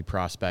XYZ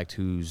prospect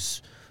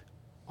who's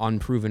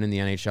unproven in the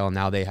NHL.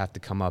 Now they have to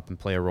come up and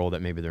play a role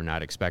that maybe they're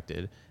not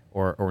expected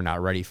or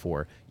not ready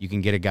for. You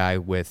can get a guy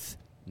with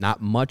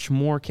not much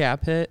more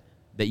cap hit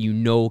that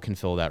can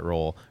fill that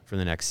role for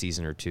the next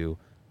season or two.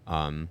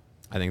 I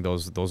think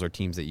those are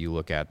teams that you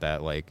look at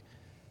that like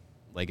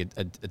a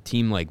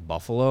team like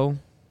Buffalo,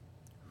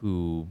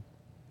 who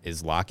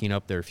is locking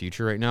up their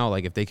future right now.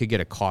 Like if they could get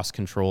a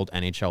cost-controlled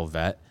NHL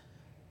vet,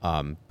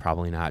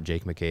 probably not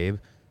Jake McCabe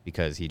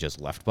because he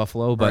just left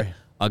Buffalo, but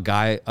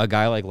right. a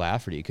guy like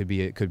Lafferty could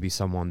be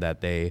someone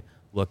that they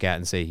look at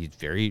and say he's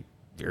very,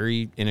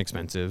 very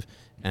inexpensive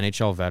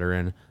NHL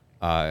veteran,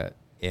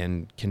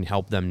 and can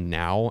help them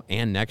now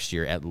and next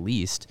year at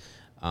least.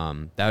 I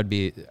think that'd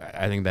be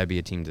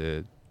a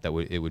team that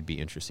would be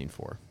interesting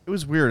for. It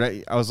was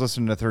weird. I was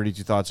listening to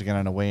 32 Thoughts again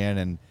on the way in,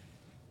 and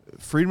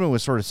Friedman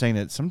was sort of saying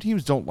that some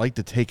teams don't like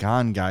to take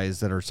on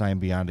guys that are signed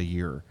beyond a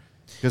year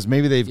because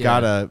maybe they've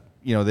got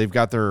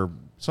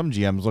some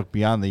GMs look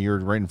beyond the year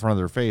right in front of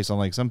their face,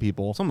 unlike some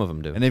people. Some of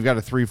them do. And they've got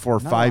a 3,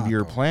 4, 5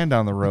 year plan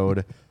down the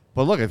road.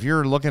 But look, if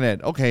you're looking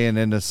at, okay, and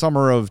in the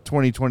summer of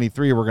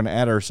 2023, we're going to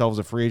add ourselves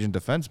a free agent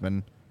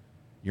defenseman,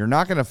 you're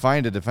not going to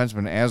find a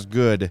defenseman as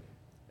good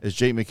as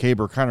Jake McCabe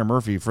or Connor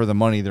Murphy for the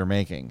money they're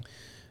making.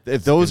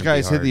 If those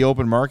guys hit the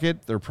open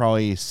market, they're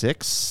probably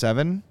 6,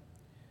 7.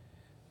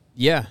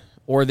 Yeah,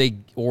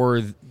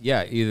 either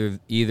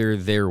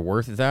they're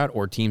worth that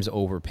or teams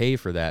overpay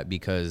for that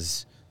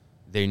because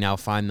they now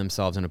find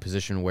themselves in a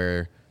position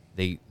where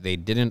they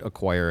didn't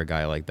acquire a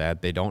guy like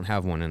that. They don't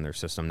have one in their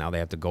system. Now they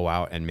have to go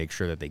out and make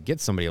sure that they get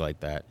somebody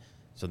like that.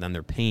 So then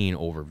they're paying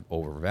over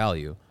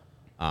value.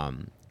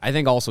 I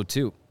think also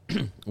too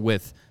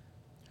with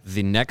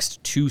the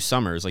next 2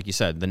 summers, like you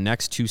said, the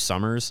next 2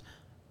 summers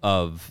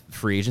of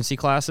free agency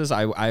classes,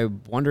 I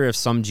wonder if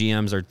some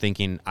GMs are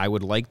thinking, I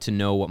would like to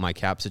know what my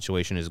cap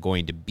situation is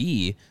going to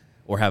be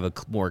or have a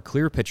more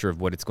clear picture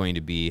of what it's going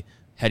to be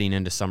heading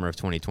into summer of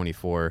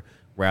 2024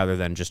 rather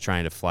than just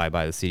trying to fly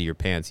by the seat of your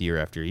pants year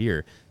after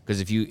year. Because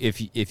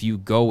if you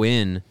go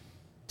in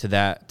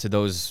to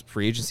those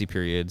free agency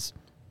periods,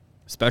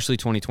 especially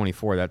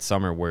 2024, that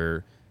summer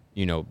where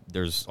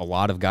there's a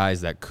lot of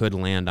guys that could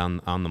land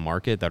on the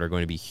market that are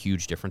going to be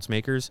huge difference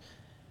makers.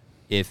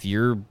 If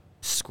you're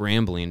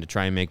scrambling to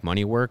try and make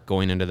money work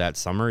going into that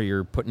summer,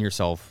 you're putting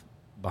yourself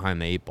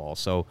behind the 8 ball.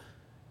 So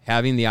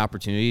having the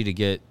opportunity to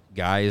get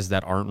guys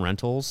that aren't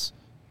rentals,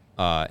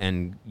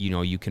 and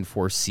you can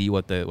foresee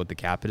what the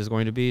cap hit is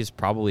going to be, is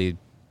probably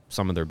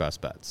some of their best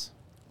bets.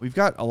 We've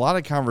got a lot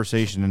of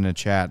conversation in the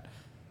chat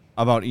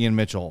about Ian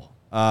Mitchell.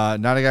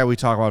 Not a guy we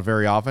talk about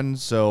very often,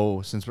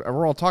 so since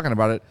we're all talking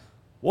about it,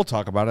 we'll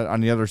talk about it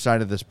on the other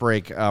side of this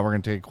break. We're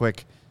going to take a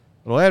quick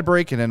little ad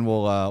break, and then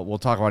we'll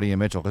talk about Ian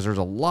Mitchell because there's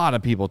a lot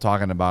of people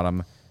talking about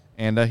him,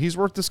 and he's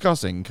worth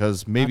discussing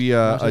because maybe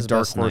a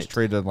dark horse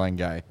trade deadline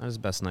guy. Not his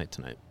best night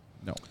tonight.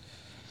 No.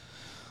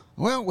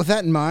 Well, with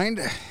that in mind,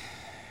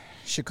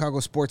 Chicago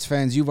sports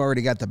fans, you've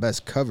already got the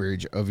best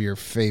coverage of your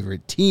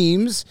favorite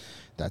teams.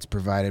 That's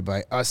provided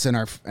by us and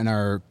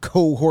our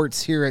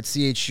cohorts here at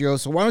CHGO.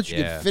 So why don't you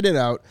get fitted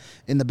out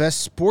in the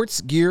best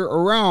sports gear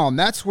around?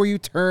 That's where you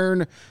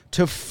turn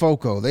to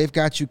FOCO. They've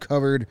got you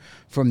covered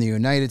from the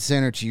United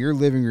Center to your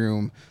living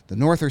room, the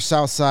north or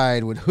south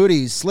side, with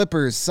hoodies,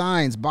 slippers,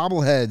 signs,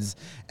 bobbleheads,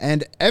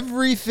 and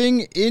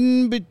everything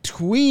in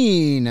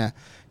between.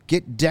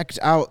 Get decked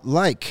out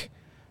like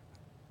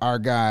our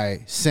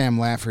guy Sam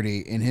Lafferty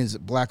in his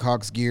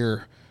Blackhawks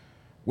gear.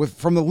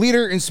 From the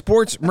leader in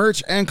sports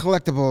merch and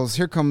collectibles,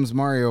 here comes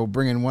Mario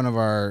bringing one of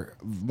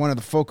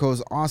the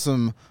FOCO's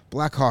awesome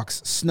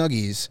Blackhawks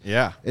Snuggies.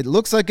 Yeah, it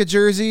looks like a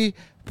jersey,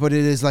 but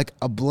it is like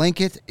a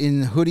blanket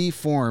in hoodie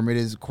form. It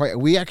is quite.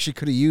 We actually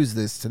could have used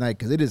this tonight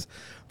because it is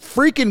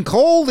freaking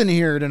cold in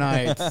here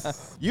tonight.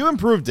 You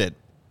improved it.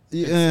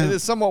 It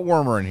is somewhat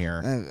warmer in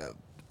here.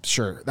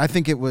 Sure. I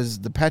think it was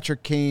the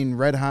Patrick Kane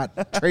red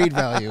hot trade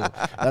value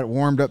that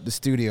warmed up the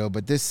studio.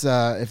 But this,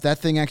 if that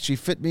thing actually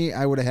fit me,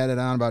 I would have had it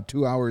on about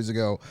 2 hours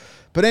ago.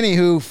 But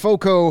anywho,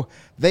 FOCO,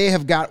 they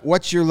have got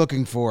what you're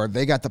looking for.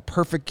 They got the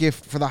perfect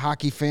gift for the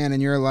hockey fan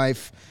in your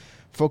life.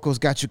 FOCO's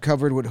got you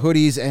covered with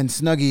hoodies and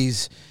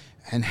Snuggies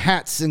and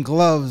hats and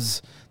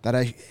gloves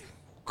that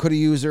could have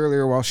used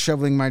earlier while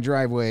shoveling my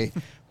driveway.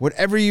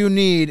 Whatever you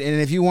need,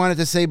 and if you wanted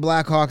to say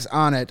Blackhawks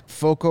on it,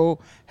 FOCO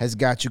has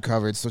got you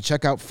covered. So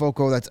check out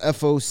FOCO, that's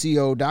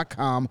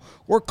FOCO.com,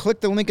 or click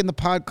the link in the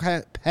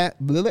podcast.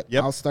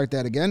 I'll start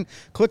that again.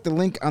 Click the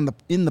link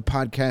in the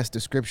podcast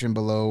description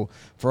below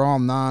for all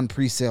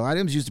non-presale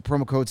items. Use the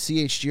promo code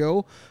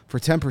CHGO for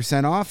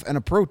 10% off. And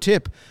a pro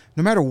tip,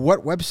 no matter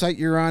what website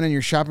you're on and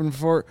you're shopping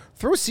for,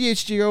 throw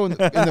CHGO in the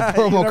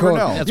promo code.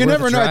 Know. You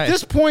never know. At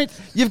this point,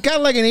 you've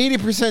got like an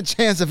 80%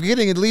 chance of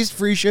getting at least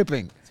free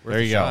shipping.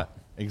 There you go.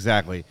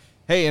 Exactly.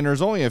 Hey, and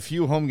there's only a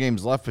few home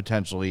games left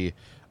potentially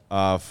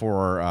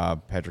for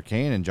Patrick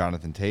Kane and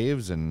Jonathan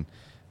Toews and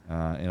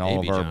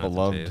all of our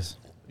beloved. Toews.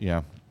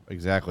 Yeah,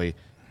 exactly.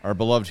 Our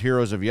beloved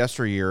heroes of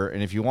yesteryear.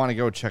 And if you want to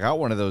go check out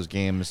one of those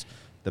games,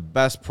 the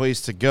best place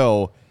to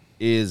go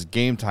is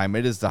Game Time.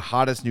 It is the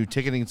hottest new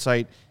ticketing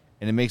site,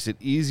 and it makes it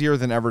easier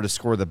than ever to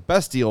score the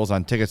best deals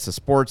on tickets to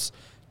sports,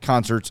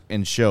 concerts,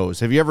 and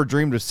shows. Have you ever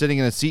dreamed of sitting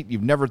in a seat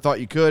you've never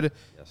thought you could?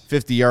 Yes.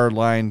 50-yard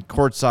line,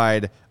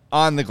 courtside,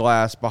 on the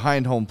glass,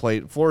 behind home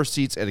plate, floor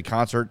seats at a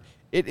concert.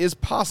 It is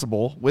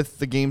possible with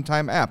the Game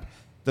Time app.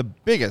 The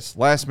biggest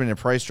last-minute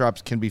price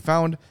drops can be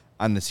found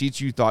on the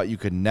seats you thought you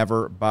could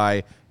never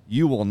buy.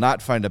 You will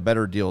not find a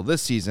better deal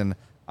this season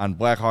on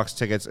Blackhawks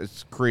tickets.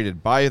 It's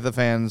created by the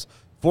fans,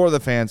 for the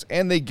fans,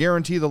 and they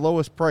guarantee the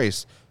lowest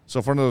price. So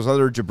if one of those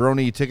other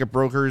jabroni ticket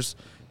brokers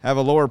have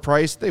a lower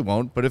price, they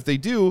won't. But if they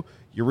do,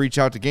 you reach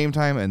out to Game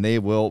Time, and they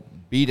will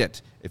beat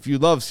it. If you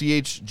love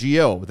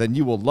CHGO, then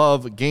you will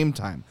love Game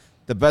Time.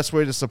 The best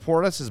way to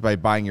support us is by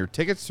buying your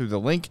tickets through the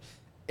link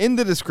in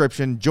the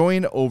description.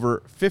 Join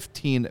over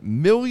 15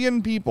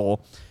 million people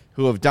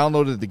who have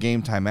downloaded the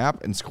Game Time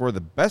app and score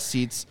the best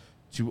seats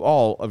to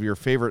all of your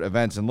favorite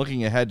events. And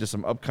looking ahead to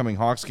some upcoming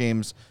Hawks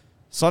games,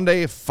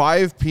 Sunday,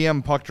 5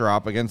 p.m. puck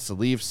drop against the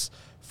Leafs,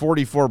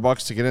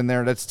 $44 to get in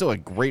there. That's still a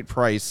great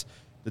price.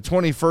 The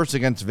 21st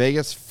against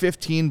Vegas,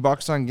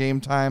 $15 on Game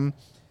Time.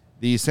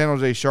 The San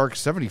Jose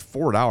Sharks,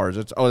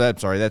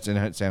 $74. That's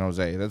in San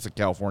Jose. That's the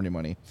California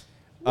money.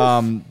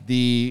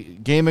 The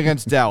game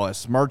against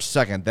Dallas, March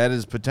 2nd, that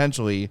is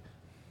potentially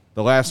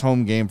the last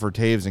home game for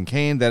Toews and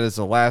Kane. That is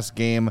the last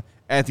game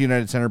at the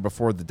United Center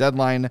before the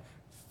deadline.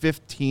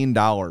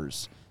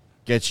 $15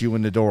 gets you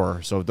in the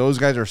door. So if those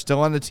guys are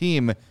still on the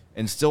team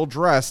and still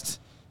dressed,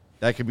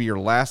 that could be your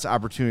last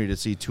opportunity to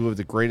see two of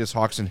the greatest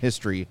Hawks in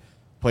history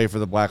play for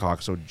the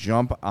Blackhawks. So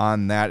jump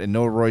on that. And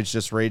No Roy's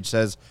Just Rage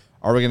says,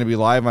 are we going to be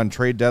live on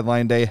trade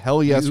deadline day?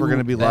 Hell yes, we're going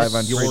to be live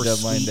on trade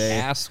deadline day.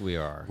 Yes, we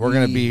are. We're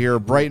going to be here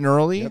bright and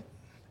early,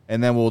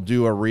 and then we'll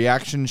do a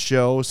reaction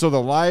show. So the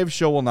live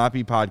show will not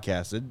be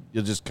podcasted.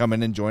 You'll just come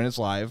in and join us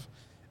live,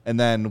 and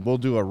then we'll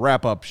do a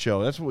wrap-up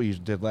show. That's what we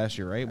did last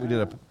year, right? We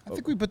did I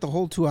think we put the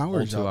whole 2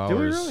 hours up. Did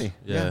we really?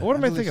 Yeah. What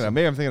am I thinking of?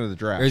 Maybe I'm thinking of the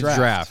draft. It's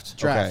draft.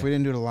 Okay. We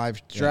didn't do the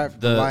live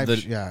draft.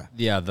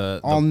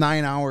 All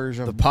 9 hours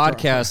of the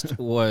podcast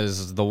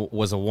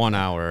was a 1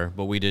 hour,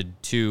 but we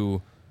did 2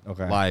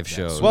 live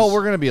shows. Well,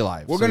 we're going to be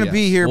live. We're going to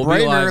be here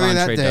bright and early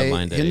that day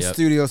in yep.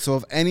 studio. So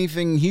if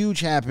anything huge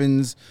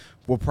happens,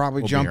 we'll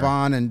probably jump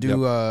on and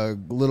do a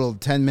little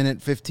 10-minute,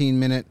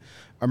 15-minute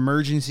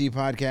emergency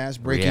podcast,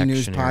 breaking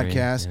news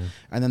podcast. Yeah.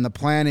 And then the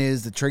plan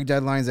is the trade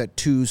deadline's at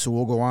 2, so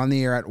we'll go on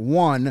the air at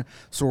 1.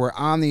 So we're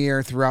on the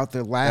air throughout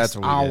the last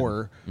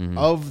hour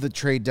of the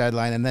trade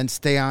deadline, and then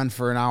stay on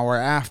for an hour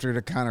after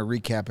to kind of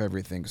recap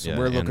everything. So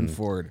we're looking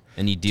forward.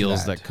 Any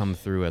deals that come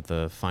through at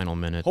the final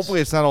minute. Hopefully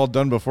it's not all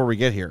done before we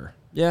get here.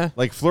 Yeah.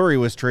 Like Fleury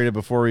was traded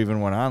before we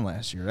even went on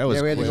last year. That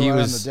was we had to go out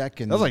on the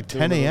deck. And that was like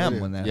 10 a.m.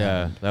 when that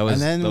happened. That was,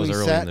 and then that was we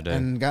early sat in the day.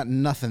 and got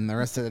nothing the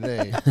rest of the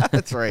day.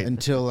 That's right.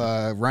 Until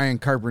Ryan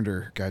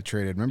Carpenter got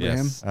traded. Remember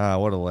him?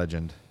 What a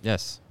legend.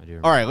 Yes, I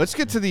do. All right, let's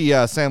get to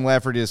the Sam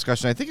Lafferty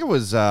discussion. I think it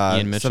was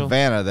Ian Mitchell?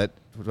 Savannah that...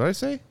 What did I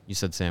say? You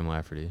said Sam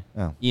Lafferty.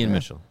 Oh, Ian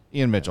Mitchell.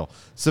 Ian Mitchell.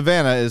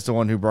 Savannah is the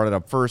one who brought it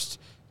up first.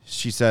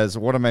 She says,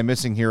 what am I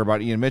missing here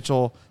about Ian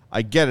Mitchell?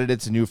 I get it.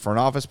 It's a new front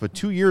office, but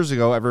 2 years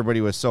ago, everybody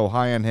was so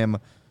high on him.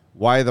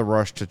 Why the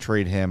rush to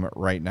trade him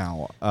right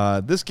now?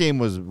 This game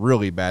was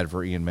really bad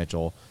for Ian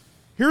Mitchell.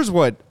 Here's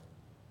what,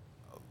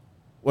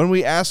 when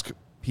we ask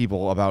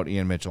people about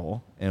Ian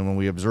Mitchell and when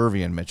we observe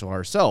Ian Mitchell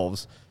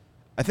ourselves,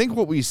 I think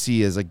what we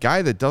see is a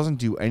guy that doesn't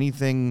do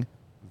anything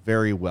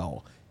very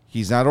well.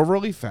 He's not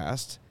overly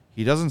fast.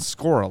 He doesn't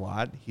score a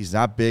lot. He's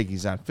not big.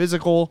 He's not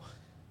physical.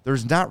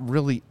 There's not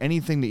really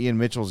anything to Ian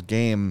Mitchell's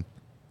game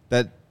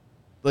that,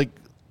 like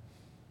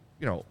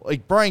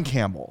Brian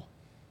Campbell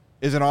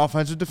is an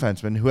offensive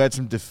defenseman who had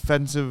some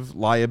defensive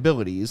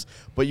liabilities,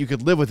 but you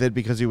could live with it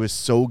because he was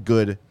so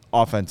good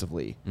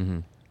offensively.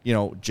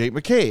 Mm-hmm. Jake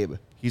McCabe,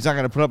 he's not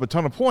going to put up a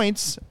ton of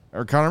points,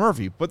 or Connor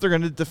Murphy, but they're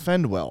going to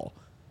defend well.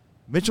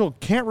 Mitchell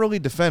can't really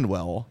defend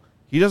well.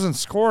 He doesn't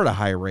score at a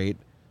high rate.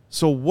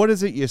 So what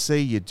is it you say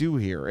you do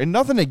here? And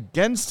nothing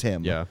against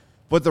him. Yeah.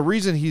 But the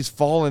reason he's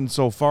fallen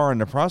so far in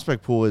the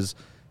prospect pool is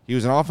he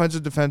was an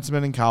offensive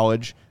defenseman in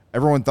college.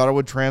 Everyone thought it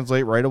would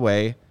translate right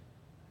away.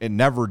 It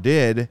never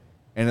did.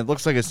 And it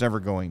looks like it's never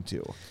going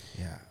to.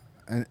 Yeah.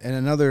 and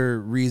another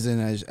reason,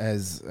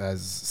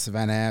 as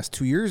Savannah asked,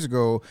 2 years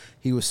ago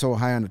he was so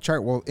high on the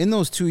chart. Well, in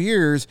those 2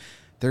 years,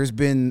 there's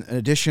been an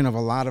addition of a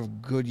lot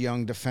of good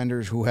young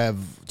defenders who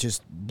have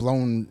just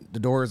blown the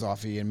doors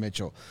off Ian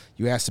Mitchell.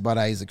 You asked about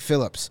Isaac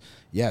Phillips.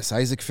 Yes,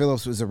 Isaac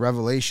Phillips was a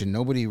revelation.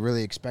 Nobody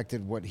really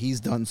expected what he's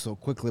done so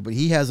quickly, but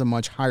he has a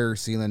much higher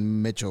ceiling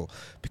than Mitchell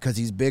because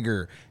he's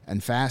bigger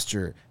and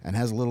faster and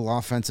has a little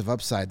offensive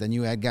upside. Then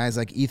you add guys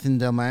like Ethan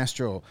Del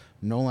Mastro,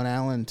 Nolan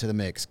Allen to the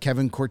mix,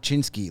 Kevin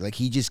Korchinski. Like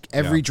he just,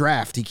 every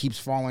draft, he keeps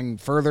falling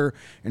further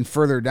and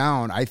further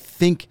down. I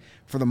think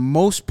for the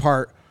most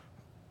part,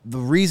 the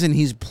reason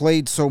he's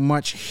played so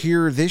much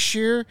here this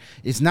year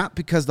is not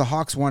because the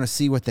Hawks want to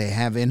see what they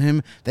have in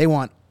him. They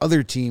want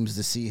other teams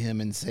to see him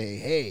and say,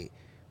 hey,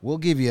 we'll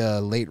give you a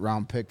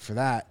late-round pick for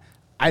that.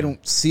 I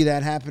don't see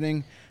that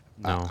happening.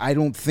 No. I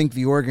don't think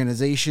the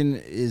organization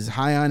is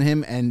high on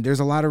him, and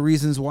there's a lot of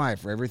reasons why,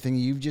 for everything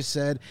you've just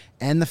said,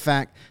 and the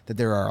fact that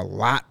there are a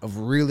lot of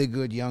really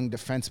good young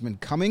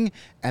defensemen coming,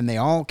 and they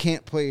all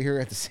can't play here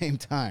at the same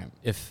time.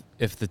 If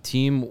the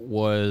team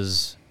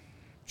was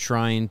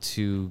trying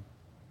to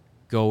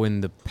go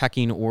in the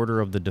pecking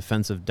order of the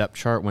defensive depth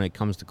chart when it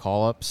comes to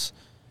call-ups,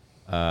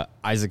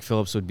 Isaac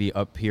Phillips would be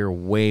up here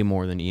way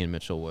more than Ian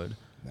Mitchell would.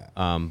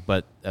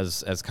 But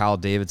as Kyle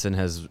Davidson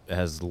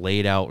has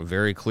laid out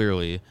very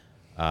clearly,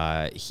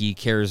 he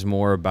cares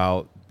more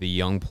about the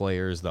young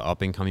players, the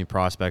up-and-coming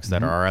prospects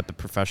that are at the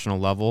professional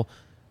level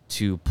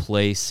to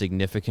play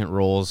significant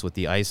roles with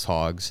the Ice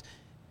Hogs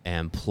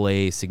and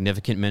play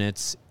significant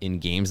minutes in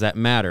games that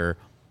matter,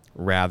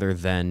 rather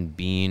than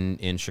being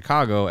in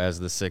Chicago as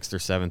the 6th or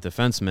 7th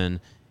defenseman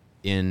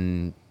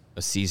in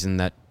a season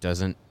that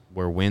doesn't,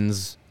 where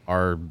wins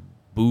are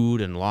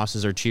booed and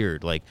losses are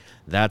cheered. Like,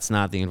 that's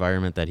not the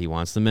environment that he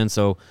wants them in.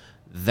 So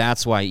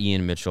that's why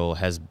Ian Mitchell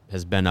has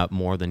been up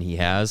more than he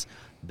has.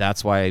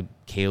 That's why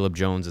Caleb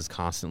Jones is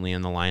constantly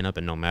in the lineup,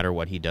 and no matter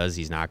what he does,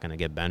 he's not going to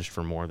get benched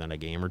for more than a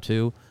game or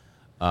two.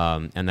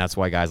 And that's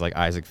why guys like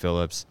Isaac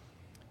Phillips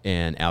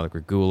and Alec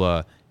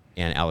Regula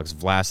and Alex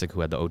Vlasic,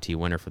 who had the OT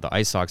winner for the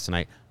Ice Sox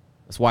tonight,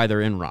 that's why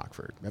they're in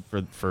Rockford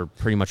for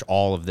pretty much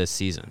all of this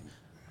season.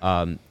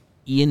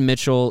 Ian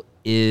Mitchell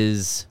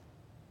is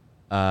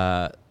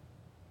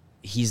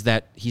he's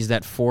that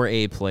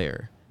 4A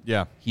player.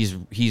 Yeah.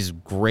 He's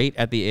great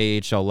at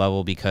the AHL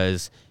level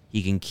because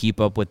he can keep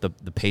up with the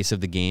pace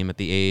of the game at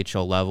the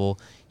AHL level.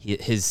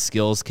 His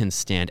skills can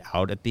stand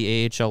out at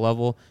the AHL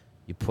level.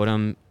 You put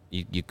him,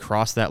 you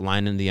cross that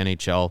line in the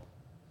NHL,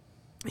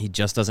 he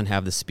just doesn't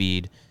have the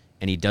speed,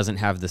 and he doesn't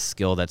have the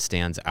skill that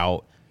stands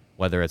out,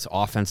 whether it's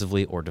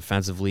offensively or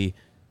defensively,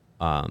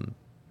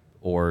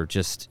 or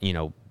just,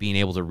 being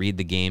able to read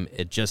the game.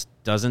 It just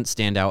doesn't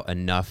stand out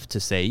enough to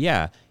say,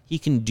 yeah, he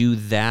can do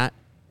that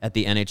at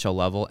the NHL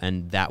level,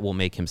 and that will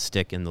make him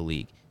stick in the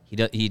league.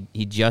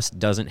 He just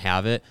doesn't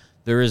have it.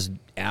 There is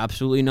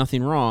absolutely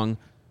nothing wrong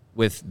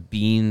with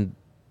being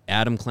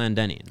Adam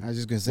Clendening. I was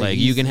just going to say, like,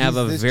 you can have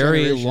a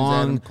very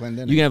long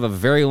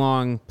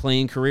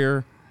playing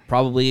career.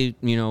 Probably,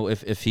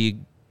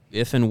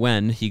 if and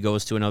when he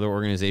goes to another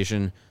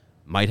organization,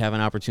 might have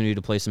an opportunity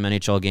to play some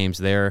NHL games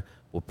there.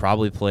 Will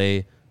probably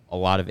play a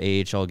lot of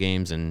AHL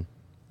games, and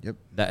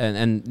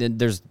and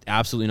there's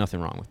absolutely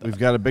nothing wrong with that. We've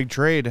got a big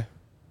trade.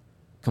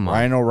 Come on,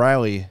 Ryan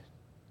O'Reilly.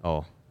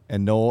 Oh,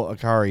 and Noel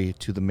Acciari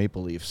to the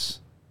Maple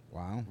Leafs.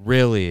 Wow.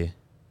 Really?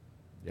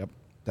 Yep.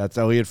 That's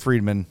Elliot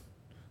Friedman.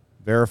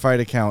 Verified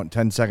account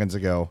 10 seconds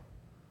ago.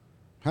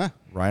 Huh?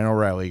 Ryan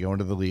O'Reilly going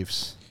to the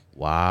Leafs.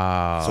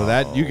 Wow. So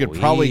that you could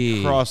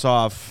probably cross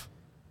off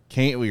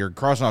Kane. Well, you're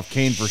crossing off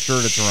Kane for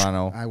sure to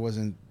Toronto. I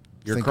wasn't.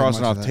 You're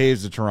crossing off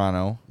Taves to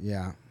Toronto.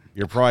 Yeah.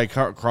 You're probably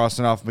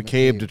crossing off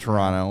McCabe to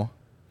Toronto.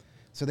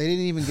 So they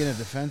didn't even get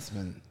a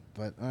defenseman,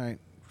 but all right,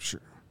 sure.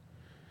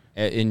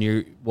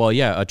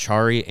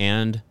 Acciari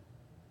and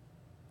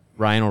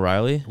Ryan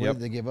O'Reilly. What did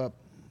they give up?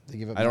 They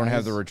give up. I don't have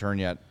guys? the return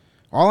yet.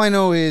 All I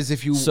know is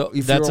if you're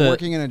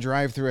working in a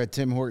drive-thru at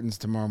Tim Hortons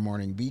tomorrow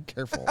morning, be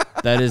careful.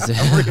 That is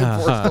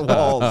reinforce the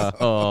walls.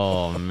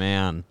 Oh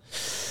man.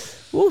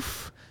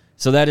 Oof.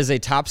 So that is a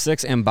top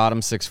 6 and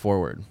bottom 6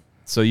 forward.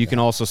 So you can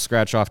also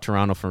scratch off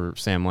Toronto for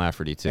Sam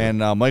Lafferty too. And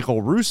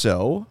Michael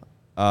Russo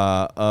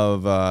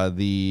of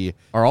the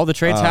Are all the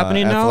trades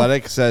happening now?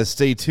 Athletic says,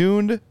 "Stay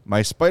tuned.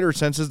 My spider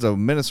senses of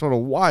Minnesota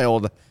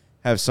Wild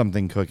have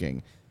something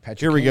cooking." Patrick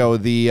Here we Kane.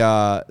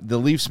 go. The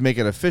Leafs make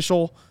it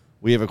official.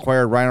 We have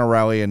acquired Ryan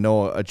O'Reilly and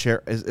Noah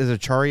Acciari. Is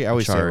Acciari? I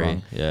always say it Acciari,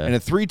 wrong. yeah. And a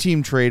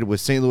 3-team trade with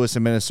St. Louis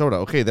and Minnesota.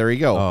 Okay, there you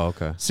go. Oh,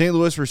 okay. St.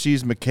 Louis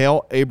receives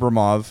Mikhail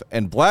Abramov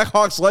and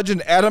Blackhawks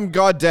legend Adam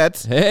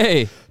Gaudette.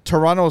 Hey.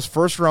 Toronto's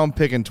first-round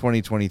pick in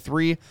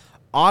 2023,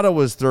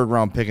 Ottawa's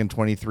third-round pick in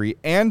 23,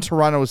 and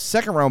Toronto's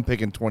second-round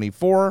pick in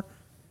 24.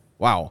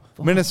 Wow.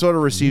 Minnesota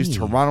receives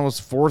Toronto's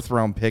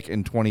fourth-round pick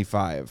in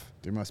 25.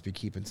 They must be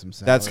keeping some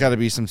salary. That's got to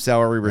be some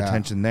salary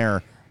retention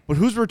there. But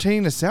who's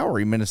retaining the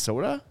salary?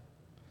 Minnesota?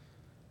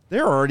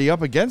 They're already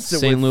up against it.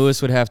 St.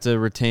 Louis would have to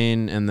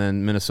retain, and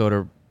then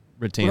Minnesota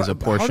retains a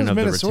portion how does of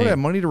Minnesota the have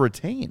retain. money to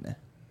retain?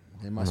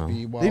 They must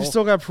be. Well, They've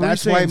still got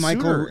that's Parise why and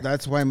Michael. Suter.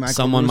 That's why Michael.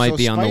 Someone might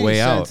be on the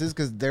way out.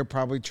 because they're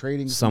probably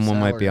trading. Someone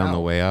might be on the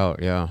way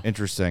out. Yeah.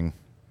 Interesting.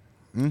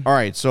 All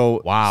right,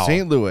 so Wow.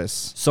 St. Louis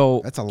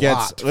So That's a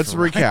gets. lot. Let's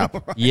for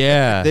recap.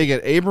 yeah. They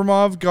get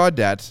Abramov,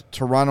 Gaudette,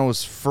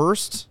 Toronto's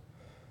first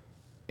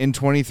in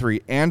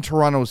 23, and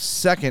Toronto's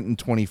second in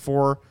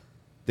 24.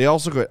 They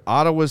also got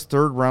Ottawa's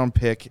third-round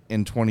pick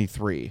in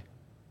 23.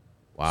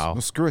 wow.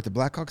 Well, screw it. The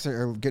Blackhawks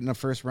are getting a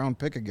first-round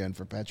pick again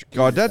for Patrick Kane.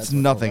 Gaudette's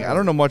nothing. I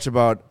don't know much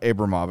about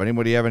Abramov.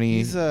 Anybody have any?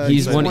 He's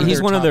He's one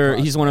of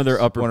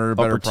their upper One of their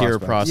better tier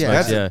prospects.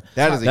 prospects. Yeah, Yeah,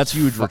 that is a that's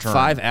huge return.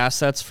 5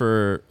 assets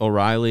for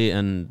O'Reilly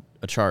and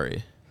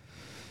Achari.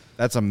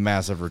 That's a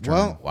massive return.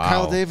 Well, Wow.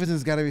 Kyle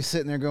Davidson's got to be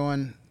sitting there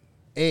going,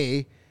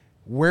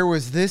 where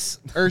was this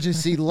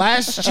urgency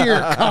last year,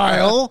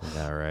 Kyle?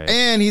 Yeah, right.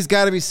 And he's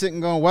got to be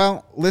sitting going,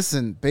 well,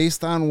 listen,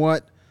 based on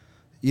what,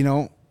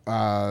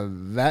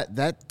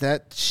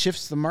 that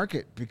shifts the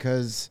market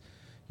because,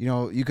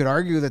 you could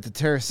argue that the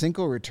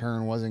Tarasenko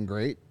return wasn't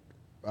great,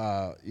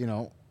 but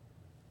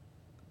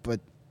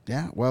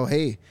yeah, well,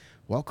 hey,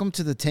 welcome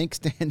to the tank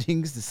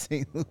standings, the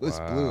St. Louis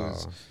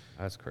Blues.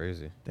 That's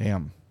crazy.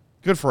 Damn.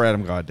 Good for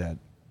Adam Gaudette.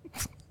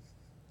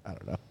 I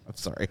don't know. I'm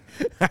sorry.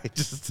 I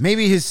just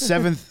Maybe his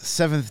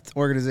seventh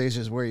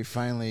organization is where he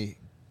finally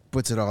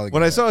puts it all together.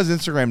 when I saw his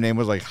Instagram name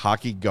was like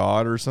Hockey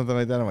God or something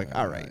like that, I'm like,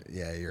 all right,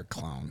 Yeah, you're a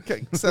clown.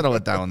 okay, settle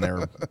it down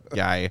there,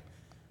 guy.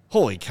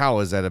 Holy cow,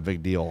 is that a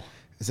big deal?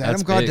 Is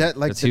Adam That's big. Gaudette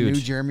like That's the new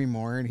huge. Jeremy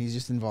Moore, and he's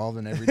just involved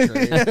in every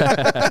trade?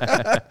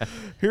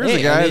 Here's Hey,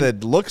 a guy I mean-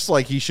 that looks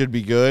like he should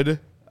be good.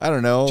 I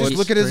don't know. Just It's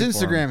look at his great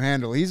for him. Instagram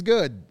handle. He's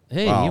good.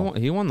 Hey, Wow.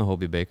 he won the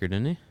Hobie Baker,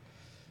 didn't he?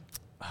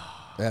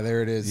 Yeah,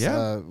 there it is.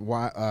 Yeah.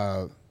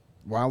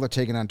 Wilder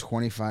taking on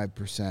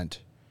 25%.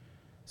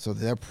 So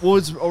they're Well,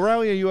 is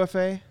O'Reilly a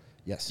UFA?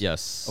 yes.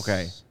 Yes.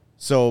 Okay,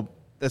 so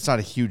that's not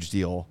a huge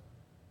deal.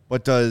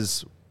 But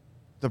does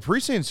the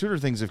Parise and Suter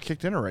things have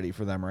kicked in already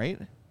for them, right?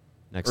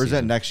 Next Or is that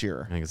season. next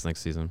year? I think it's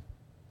next season.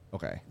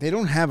 Okay. They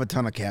don't have a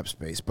ton of cap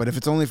space, but if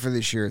it's only for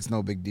this year, it's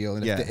no big deal.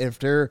 And Yeah. if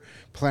they're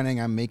planning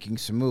on making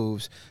some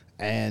moves,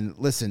 and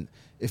listen,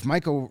 if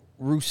Michael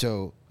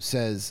Russo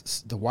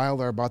says the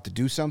Wild are about to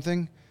do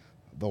something,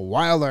 the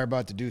Wild are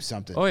about to do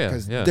something. Oh, yeah,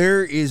 Because yeah.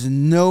 there is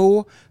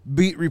no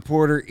beat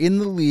reporter in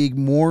the league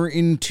more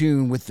in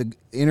tune with the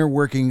inner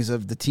workings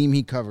of the team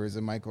he covers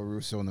than Michael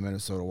Russo and the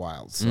Minnesota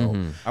Wild. So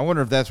Mm-hmm. I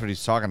wonder if that's what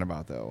he's talking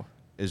about, though,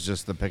 is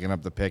just the picking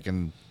up the pick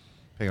and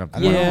picking up the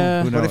I don't money.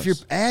 Yeah. Who know. But knows? if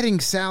you're adding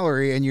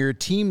salary and you're a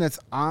team that's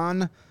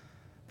on,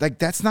 like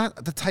that's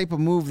not the type of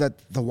move that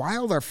the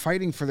Wild are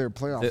fighting for their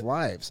playoff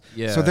lives.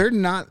 yeah. So they're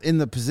not in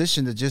the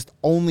position to just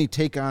only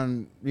take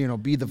on,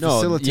 be the No,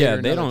 facilitator yeah,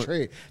 in they another don't-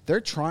 trade. They're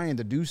trying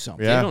to do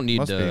something. Yeah, they don't need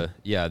must to.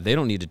 Yeah, they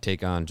don't need to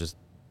take on just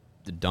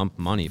the dump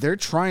money. They're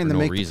trying for to no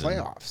make reason. the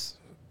playoffs.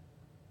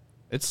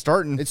 it's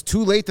starting. It's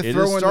too late to It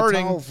throw is in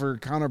starting. the towel for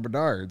Connor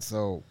Bedard.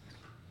 So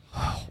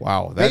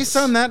wow. based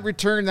on that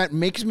return, that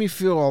makes me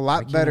feel a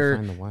lot can't I better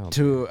find the Wild?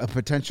 to a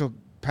potential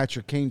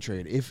Patrick Kane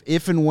trade.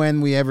 If and when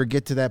we ever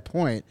get to that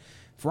point,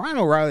 if Ryan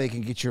O'Reilly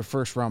can get your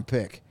first round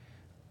pick,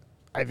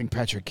 I think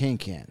Patrick Kane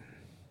can.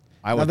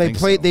 I Now would they think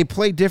play so. they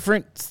play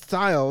different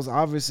styles.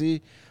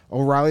 Obviously,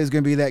 O'Reilly's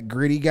going to be that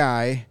gritty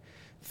guy.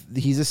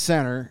 He's a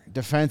center,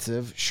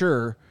 defensive,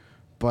 sure,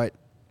 but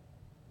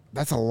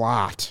that's a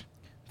lot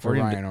for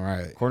Ryan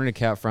O'Reilly. According to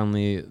Cap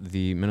Friendly,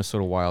 the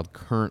Minnesota Wild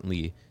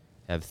currently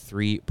have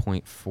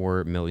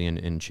 $3.4 million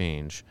in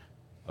change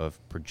of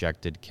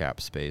projected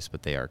cap space,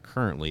 but they are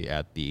currently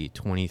at the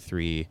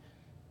 23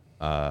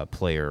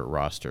 player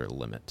roster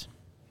limit.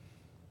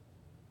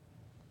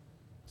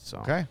 So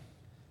Okay.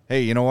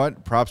 Hey, you know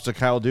what? Props to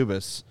Kyle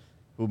Dubas,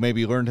 who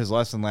maybe learned his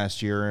lesson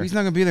last year. He's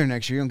not going to be there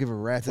next year. You don't give a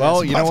rat's Well,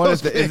 ass you know about what?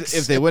 those If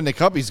picks. they win the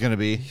cup, he's going to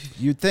be.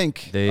 You'd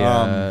think. they,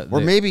 Or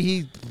they- maybe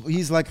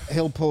he's like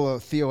he'll pull a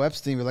Theo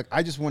Epstein, be like,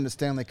 I just won the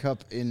Stanley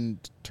Cup in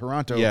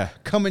Toronto. Yeah.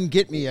 Come and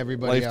get me,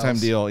 everybody. Lifetime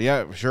else. deal.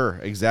 Yeah, sure.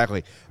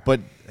 Exactly.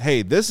 But,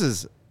 hey, this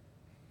is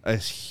a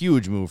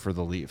huge move for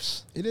the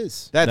Leafs. It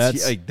is. That's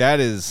that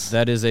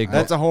is a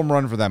a home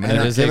run for them. And That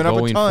they're is a giving up a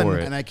going ton. for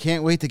it. And I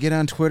can't wait to get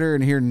on Twitter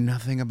and hear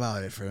nothing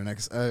about it for the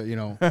next,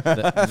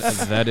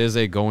 that is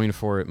a going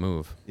for it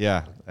move.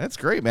 Yeah, that's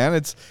great,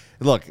 man.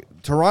 Look,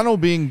 Toronto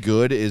being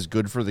good is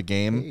good for the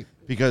game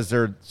because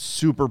they're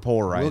super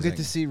polarizing. We'll get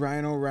to see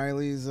Ryan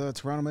O'Reilly's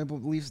Toronto Maple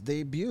Leafs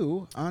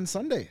debut on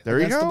Sunday. There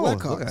you against go. The Look,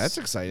 Blackhawks. that's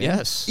exciting.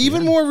 Yes.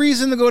 Even more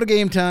reason to go to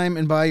Game Time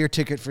and buy your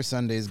ticket for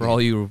Sunday's For game. all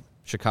you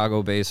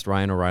Chicago-based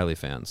Ryan O'Reilly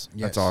fans.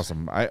 Yes. That's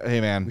awesome. Hey,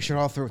 man. We should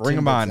all throw bring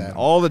them Timbits on. at 'em.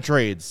 All the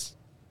trades.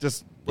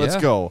 Just let's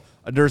Yeah. go.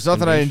 There's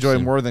nothing I enjoy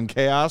Interesting. more than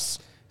chaos.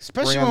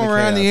 Especially Bring on when the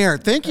we're on the chaos. air.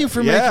 Thank you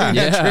for Yeah. making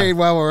that Yeah. trade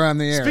while we're on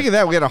the air. Speaking of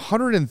that, we got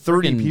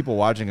 130 Friggin- people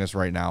watching us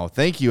right now.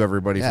 Thank you,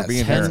 everybody, Yes, for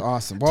being that's here.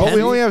 awesome. Well, Well,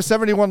 we only have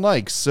 71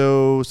 likes,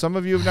 so some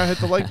of you have not hit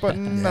the like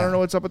button. Yeah. I don't know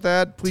what's up with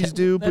that. Please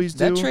do. Please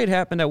do. That trade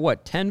happened at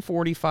what,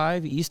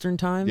 10:45 Eastern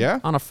time? Yeah.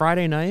 On a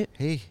Friday night?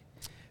 Hey,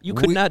 You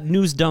could We- not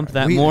news dump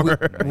that we, more.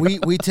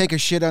 we take a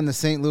shit on the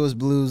St. Louis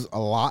Blues a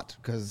lot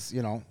because,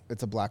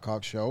 it's a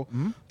Blackhawks show.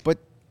 But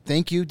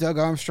thank you, Doug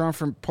Armstrong,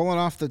 for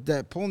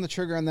pulling the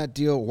trigger on that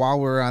deal while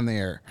we're on the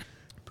air.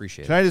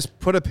 Appreciate Can I just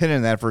put a pin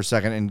in that for a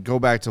second and go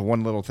back to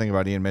one little thing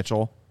about Ian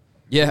Mitchell?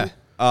 Yeah.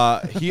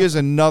 He is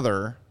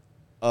another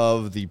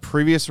of the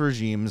previous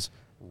regime's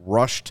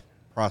rushed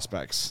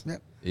prospects.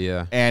 Yep.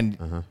 Yeah.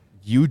 And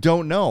you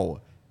don't know,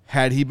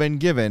 had he been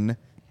given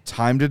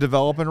time to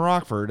develop in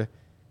Rockford,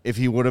 if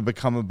he would have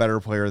become a better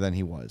player than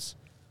he was.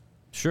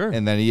 Sure.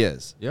 And then he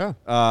is. Yeah.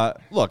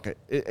 Look,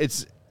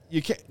 it's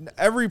you can't.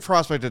 Every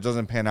prospect that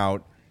doesn't pan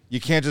out, you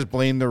can't just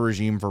blame the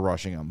regime for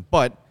rushing him.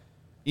 But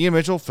Ian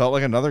Mitchell felt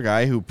like another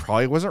guy who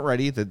probably wasn't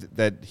ready.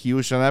 That he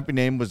was should not be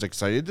named, was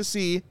excited to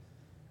see,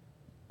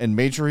 and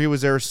made sure he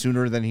was there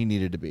sooner than he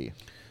needed to be.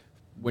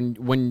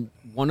 When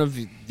one of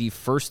the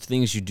first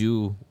things you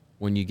do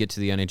when you get to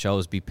the NHL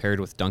is be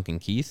paired with Duncan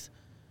Keith,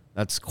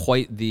 that's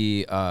quite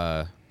the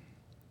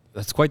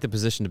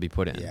position to be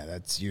put in. Yeah,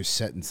 that's you're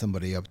setting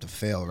somebody up to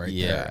fail right there.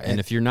 Yeah, and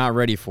if you're not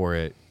ready for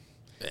it,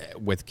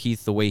 with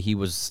Keith, the way he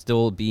was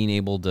still being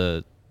able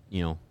to,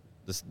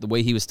 the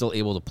way he was still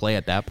able to play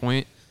at that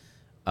point,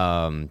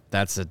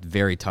 that's a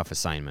very tough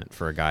assignment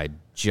for a guy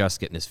just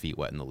getting his feet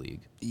wet in the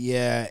league.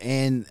 Yeah,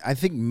 and I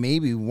think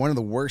maybe one of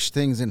the worst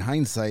things in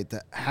hindsight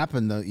that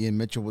happened to Ian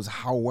Mitchell was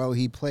how well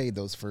he played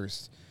those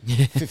first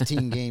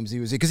 15 games he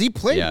was in. Because he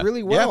played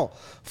really well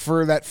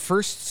for that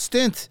first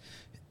stint.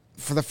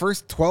 For the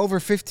first 12 or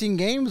 15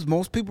 games,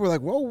 most people were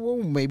like,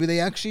 whoa, maybe they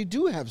actually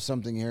do have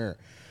something here.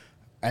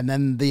 And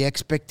then the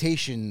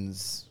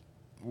expectations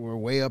were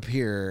way up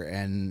here.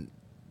 And,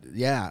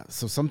 yeah,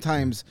 so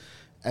sometimes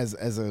as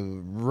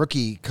a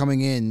rookie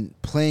coming in,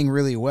 playing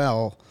really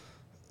well,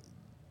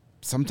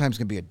 sometimes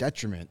can be a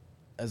detriment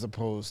as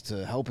opposed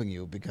to helping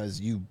you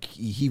because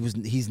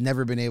he's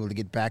never been able to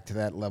get back to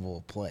that level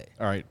of play.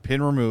 All right,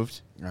 pin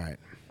removed. All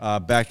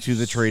right. Back to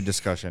the trade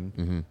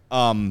discussion.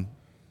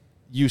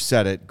 You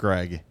said it,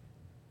 Greg.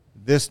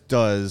 This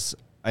does,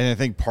 and I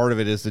think part of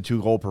it is the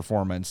 2-goal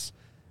performance,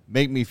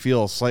 make me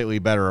feel slightly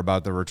better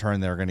about the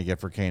return they're going to get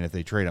for Kane if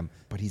they trade him.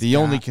 But he's the got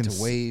only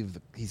to waive.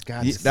 He's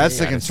got. That's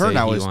the concern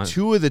now. Is wants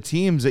 2 of the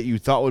teams that you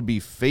thought would be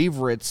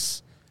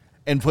favorites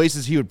and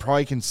places he would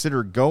probably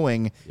consider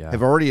going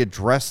have already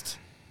addressed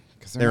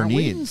their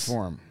needs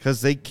for him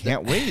because they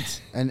can't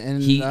wait.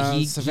 And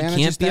He Savannah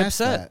can't just be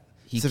asked upset. that.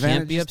 He Savannah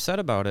can't be just- upset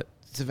about it.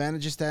 Savannah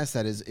just asked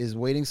that. Is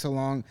waiting so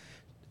long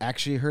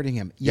actually hurting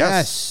him?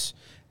 Yes.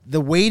 The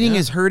waiting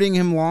is hurting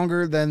him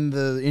longer than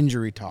the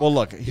injury talk. Well,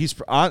 look, he's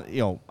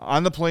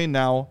on the plane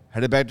now,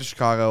 headed back to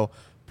Chicago.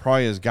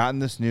 Probably has gotten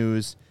this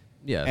news.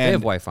 Yeah, they and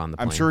have Wi-Fi on the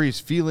plane. I'm sure he's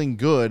feeling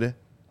good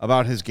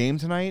about his game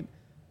tonight.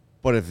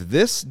 But if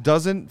this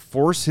doesn't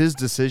force his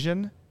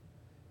decision,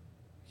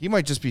 he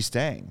might just be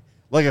staying.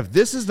 Like, if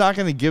this is not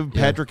going to give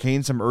Patrick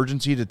Kane some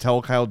urgency to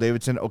tell Kyle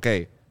Davidson,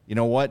 okay, you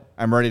know what?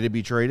 I'm ready to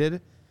be traded.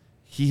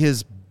 He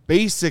has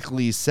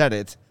basically said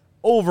it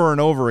over and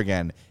over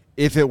again.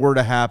 If it were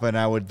to happen,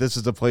 this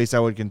is a place I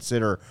would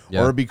consider,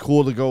 or it'd be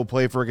cool to go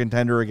play for a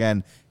contender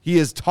again. He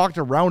has talked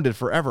around it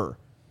forever.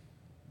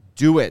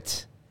 Do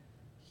it.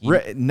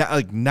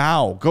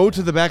 Now. Go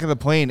to the back of the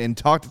plane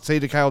and say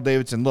to Kyle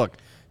Davidson, look,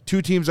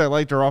 2 teams I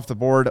liked are off the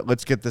board.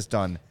 Let's get this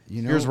done.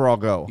 Here's where I'll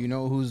go. You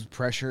know whose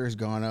pressure has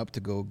gone up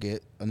to go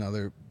get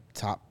another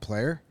top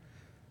player?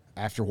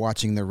 After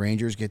watching the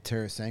Rangers get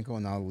Tarasenko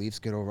and now the Leafs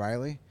get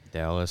O'Reilly?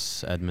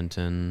 Dallas,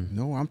 Edmonton.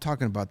 No, I'm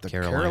talking about the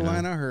Carolina.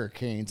 Carolina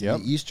Hurricanes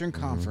in the Eastern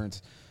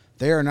Conference.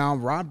 They are now,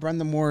 Rod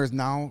Brendamore is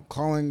now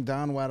calling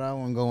Don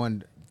Waddell and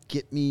going,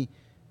 get me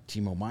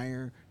Timo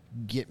Meier,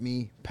 get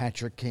me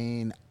Patrick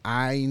Kane.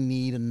 I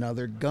need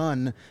another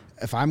gun.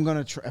 If I'm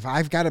gonna, if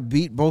I've got to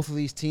beat both of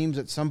these teams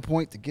at some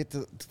point to get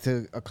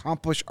to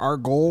accomplish our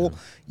goal,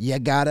 you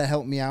gotta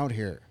help me out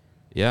here.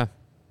 Yeah,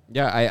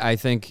 I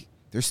think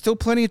there's still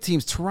plenty of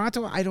teams.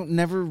 Toronto, I don't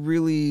never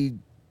really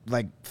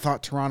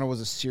thought Toronto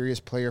was a serious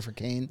player for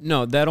Kane.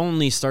 No, that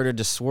only started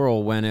to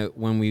swirl when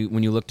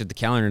you looked at the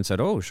calendar and said,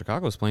 "Oh,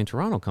 Chicago's playing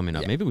Toronto coming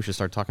up. Maybe we should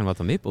start talking about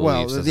the Maple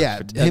Leafs."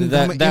 Him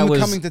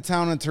coming to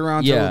town in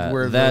Toronto,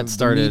 where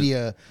the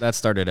media that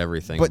started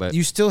everything. But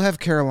you still have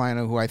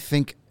Carolina, who I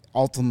think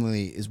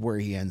ultimately is where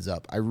he ends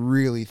up. I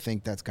really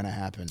think that's going to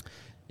happen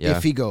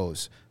if he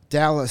goes.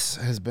 Dallas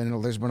there's been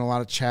a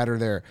lot of chatter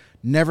there.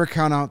 Never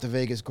count out the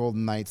Vegas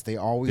Golden Knights. They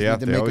always need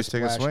to make a splash.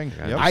 Take a swing.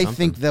 Yep. I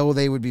think, though,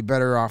 they would be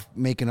better off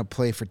making a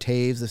play for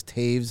Taves if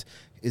Taves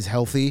is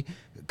healthy,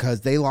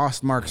 because they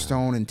lost Mark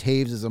Stone, and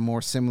Taves is a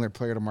more similar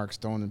player to Mark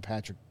Stone than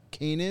Patrick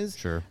Kane is.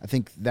 Sure. I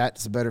think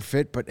that's a better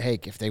fit. But, hey,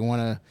 if they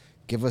want to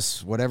give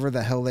us whatever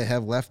the hell they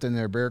have left in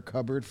their bare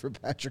cupboard for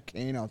Patrick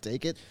Kane, I'll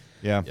take it.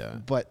 Yeah.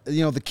 But,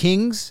 the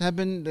Kings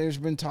there's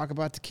been talk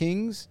about the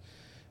Kings.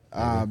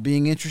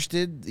 Being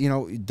interested,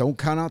 don't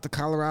count out the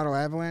Colorado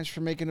Avalanche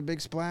for making a big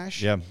splash.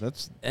 Yeah,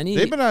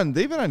 they've been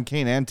on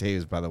Kane and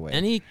Taves, by the way.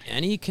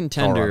 Any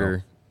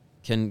contender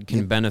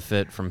can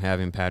benefit from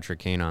having Patrick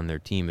Kane on their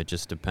team. It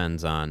just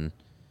depends on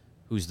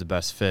who's the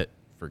best fit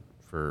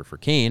for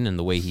Kane and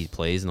the way he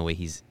plays and the way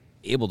he's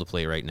able to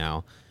play right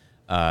now,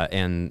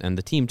 and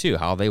the team too,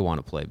 how they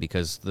want to play.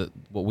 Because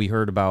what we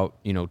heard about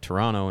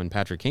Toronto and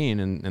Patrick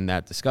Kane and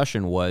that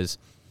discussion was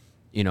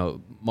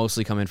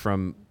mostly coming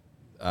from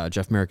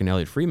Jeff Merrick and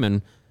Elliot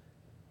Friedman,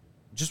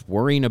 just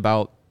worrying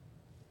about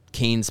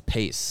Kane's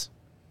pace.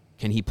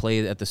 Can he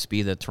play at the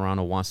speed that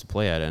Toronto wants to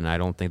play at? And I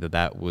don't think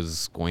that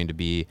was going to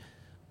be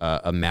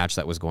a match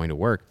that was going to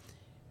work.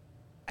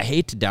 I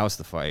hate to douse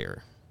the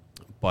fire,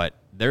 but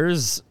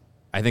there's,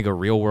 I think, a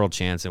real-world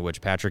chance in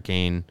which Patrick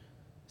Kane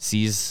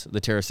sees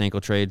the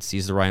Tarasenko trade,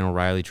 sees the Ryan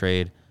O'Reilly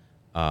trade.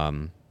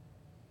 Damn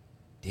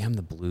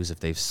the Blues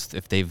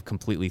if they've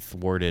completely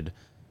thwarted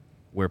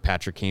where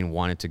Patrick Kane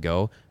wanted to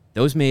go.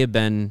 Those may have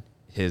been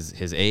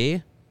his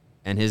A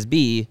and his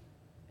B,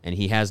 and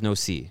he has no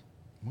C.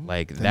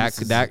 Like that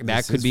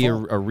could be a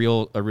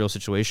real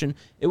situation.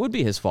 It would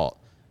be his fault,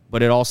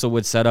 but it also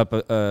would set up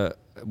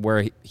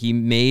where he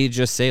may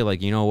just say,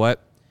 like, you know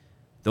what,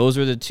 those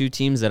are the two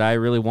teams that I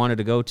really wanted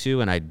to go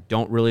to, and I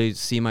don't really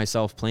see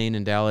myself playing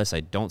in Dallas.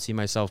 I don't see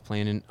myself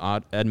playing in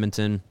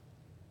Edmonton.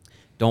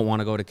 Don't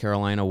want to go to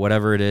Carolina.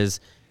 Whatever it is,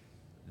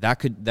 that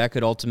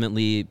could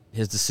ultimately,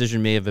 his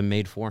decision may have been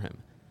made for him.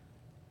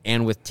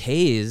 And with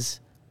Taves,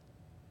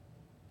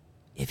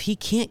 if he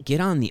can't get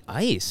on the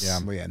ice,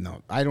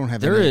 no, I don't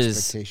have any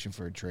expectation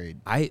for a trade.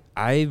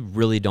 I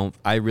really don't.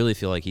 I really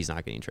feel like he's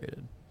not getting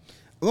traded.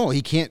 No,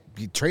 he can't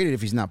be traded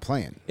if he's not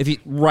playing. If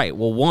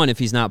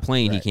he's not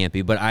playing, he can't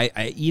be. But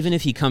I even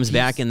if he comes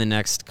back in the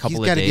next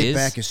couple of days, he's got to get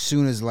back as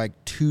soon as like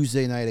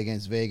Tuesday night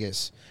against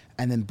Vegas,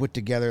 and then put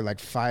together like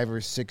 5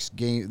 or 6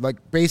 games, like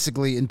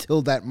basically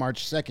until that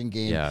March 2nd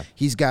game. Yeah.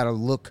 He's got to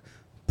look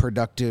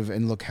productive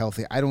and look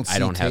healthy. I don't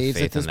have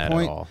faith at this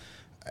point.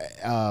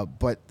 At all.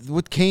 But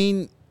with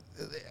Kane,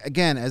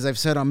 again, as I've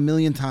said a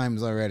million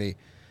times already,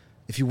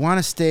 if you want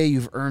to stay,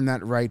 you've earned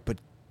that right. But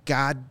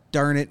God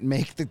darn it,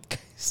 make the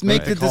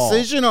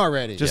decision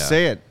already. Just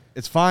say it.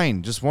 It's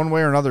fine. Just one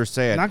way or another,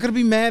 say it. I'm not going to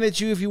be mad at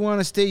you if you want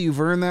to stay. You've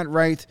earned that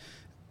right.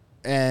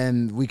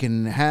 And we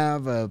can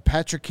have a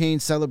Patrick Kane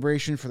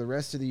celebration for the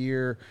rest of the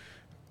year.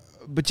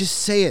 But just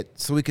say it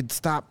so we could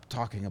stop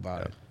talking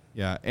about it.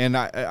 Yeah, and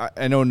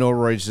I know No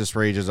Roy's Just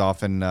Rage is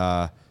often,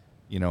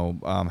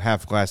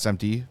 half glass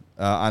empty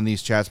on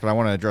these chats, but I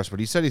want to address what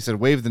he said. He said,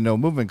 waive the no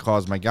movement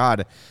clause. My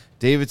God,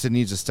 Davidson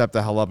needs to step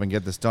the hell up and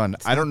get this done.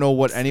 I don't know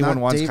what anyone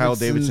wants Kyle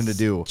Davidson to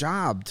do.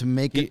 Job to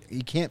make it.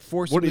 He can't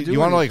force him to do you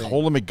want anything. to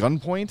hold him at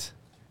gunpoint?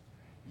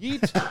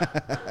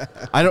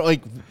 Yeet. I don't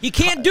like. He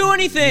can't do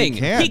anything.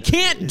 He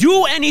can't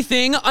do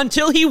anything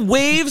until he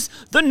waives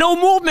the no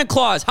movement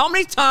clause. How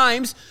many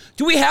times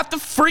do we have to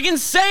friggin'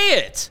 say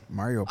it?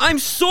 Mario. I'm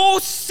so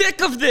sick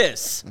of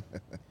this.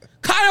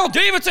 Kyle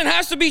Davidson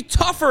has to be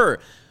tougher.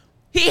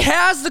 He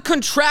has the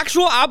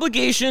contractual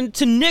obligation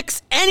to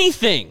nix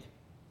anything.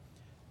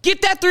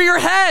 Get that through your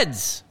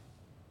heads.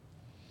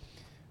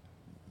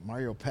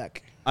 Mario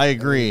Peck. I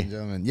agree. Ladies and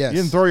gentlemen. Yes. You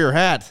didn't throw your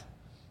hat.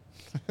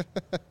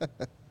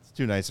 It's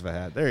too nice of a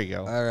hat. There you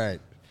go. All right.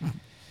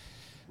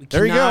 We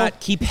There you cannot go.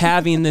 keep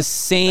having the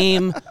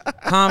same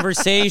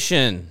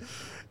conversation.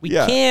 We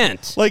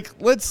can't. Like,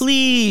 let's.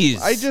 Please.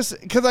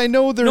 Because I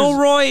know there's. No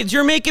roids.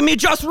 You're making me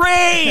just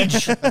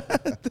rage.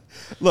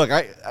 Look,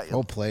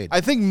 Well played.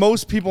 I think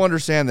most people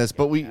understand this,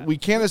 but we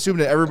can't assume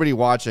that everybody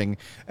watching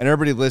and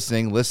everybody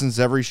listening listens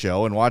to every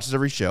show and watches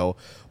every show.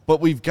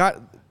 But we've got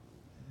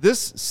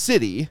this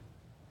city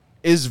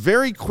is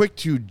very quick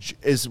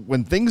is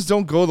when things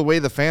don't go the way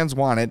the fans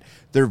want it,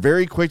 they're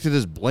very quick to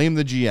just blame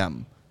the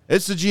GM.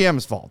 It's the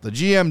GM's fault. The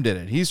GM did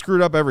it. He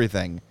screwed up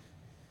everything.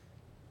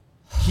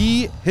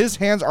 His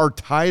hands are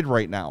tied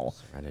right now.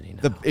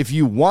 If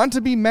you want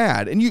to be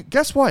mad, and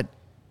guess what?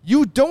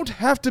 You don't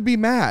have to be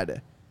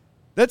mad.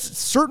 That's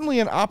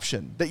certainly an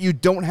option that you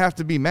don't have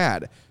to be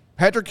mad.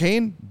 Patrick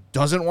Kane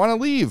doesn't want to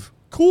leave.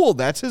 Cool,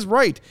 that's his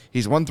right.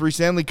 He's won 3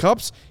 Stanley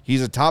Cups.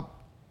 He's a top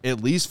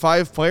at least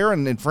 5 player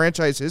in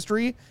franchise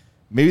history,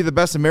 maybe the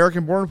best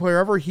American-born player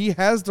ever. He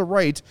has the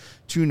right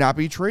to not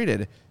be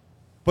traded.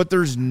 But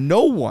there's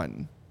no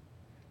one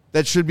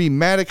that should be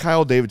mad at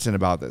Kyle Davidson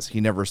about this. He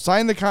never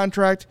signed the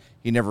contract.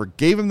 He never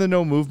gave him the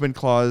no movement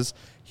clause.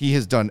 He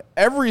has done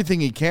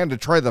everything he can to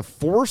try to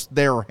force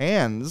their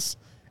hands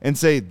and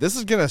say, this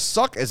is going to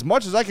suck as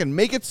much as I can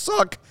make it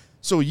suck,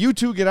 so you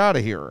two get out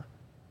of here.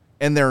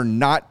 And they're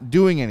not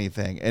doing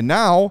anything. And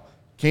now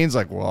Kane's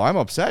like, well, I'm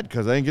upset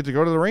because I didn't get to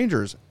go to the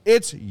Rangers.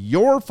 It's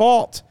your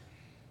fault.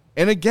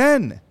 And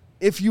again,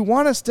 if you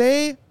want to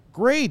stay,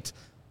 great.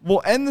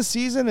 We'll end the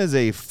season as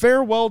a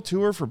farewell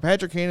tour for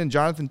Patrick Kane and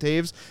Jonathan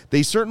Taves.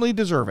 They certainly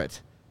deserve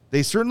it.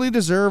 They certainly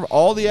deserve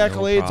all the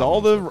accolades, all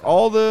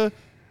the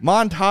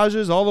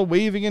montages, all the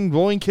waving and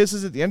blowing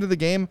kisses at the end of the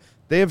game.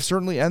 They have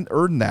certainly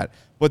earned that.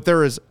 But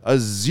there is a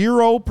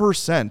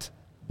 0%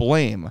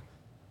 blame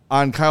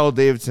on Kyle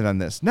Davidson on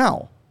this.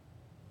 Now,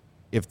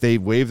 if they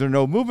waive their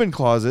no movement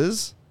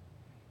clauses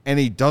and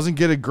he doesn't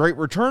get a great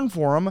return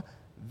for them,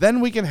 then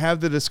we can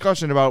have the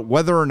discussion about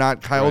whether or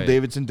not Kyle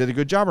Davidson did a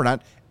good job or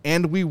not.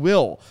 And we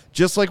will,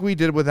 just like we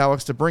did with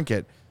Alex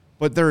DeBrincat.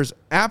 But there's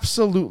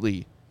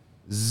absolutely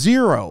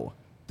zero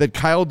that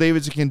Kyle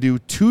Davidson can do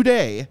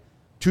today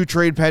to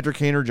trade Patrick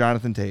Kane or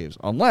Jonathan Taves.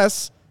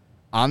 Unless,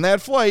 on that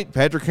flight,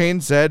 Patrick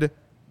Kane said,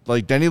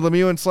 like Denny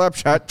Lemieux and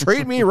Slapshot,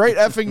 trade me right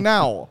effing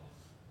now.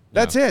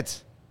 That's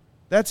it.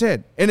 That's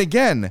it. And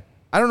again,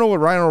 I don't know what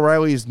Ryan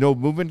O'Reilly's no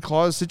movement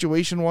clause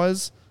situation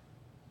was.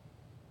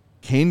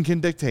 Kane can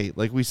dictate,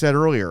 like we said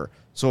earlier.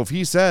 So if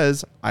he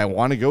says, I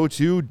want to go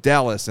to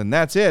Dallas, and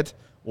that's it,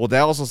 well,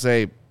 Dallas will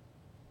say,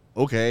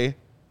 okay,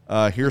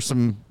 here's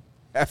some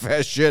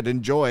FS shit,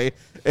 enjoy.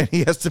 And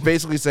he has to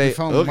basically say, We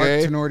found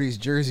okay. Mark Tenorti's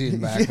jersey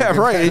in the back. Yeah,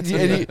 right.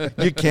 And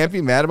you can't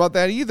be mad about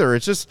that either.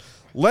 It's just,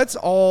 let's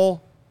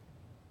all...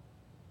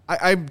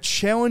 I'm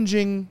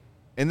challenging,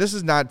 and this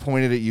is not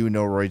pointed at you,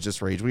 No Roy,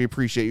 Just Rage. We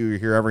appreciate you. You're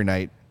here every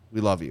night.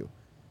 We love you.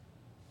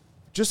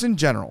 Just in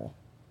general,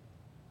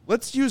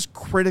 let's use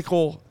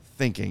critical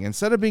thinking.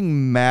 Instead of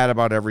being mad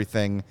about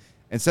everything,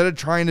 instead of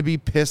trying to be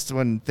pissed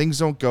when things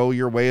don't go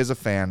your way as a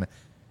fan,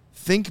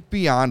 think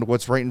beyond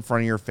what's right in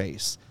front of your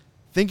face.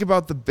 Think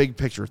about the big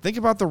picture. Think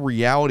about the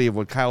reality of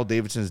what Kyle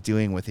Davidson is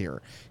dealing with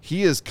here.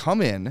 He has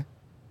come in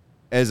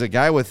as a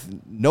guy with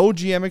no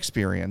GM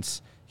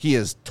experience. He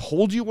has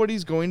told you what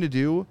he's going to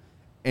do,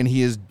 and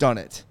he has done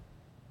it.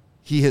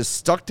 He has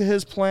stuck to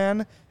his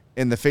plan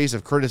in the face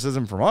of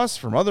criticism from us,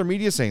 from other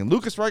media saying,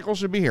 Lucas Reichel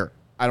should be here.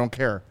 I don't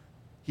care.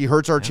 He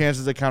hurts our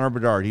chances at Connor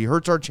Bedard. He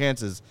hurts our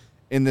chances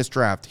in this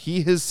draft.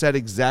 He has said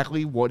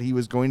exactly what he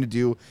was going to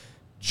do,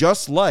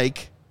 just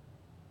like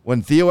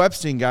when Theo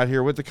Epstein got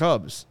here with the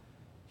Cubs.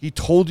 He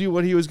told you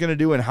what he was going to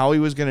do and how he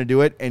was going to do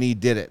it, and he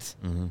did it.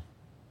 Mm-hmm.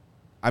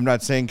 I'm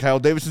not saying Kyle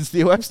Davidson's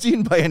Theo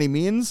Epstein by any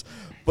means,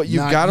 but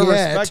you've got to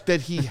respect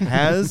that he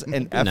has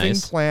an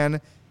effing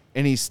plan,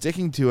 and he's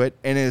sticking to it.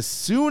 And as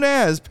soon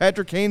as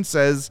Patrick Kane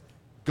says,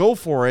 go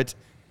for it,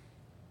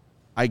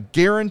 I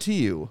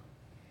guarantee you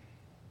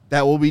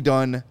that will be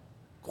done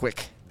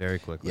quick. Very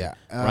quickly. Yeah.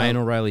 Ryan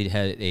O'Reilly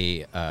had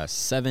a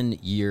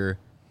 7-year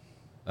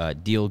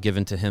deal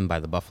given to him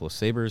by the Buffalo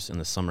Sabres in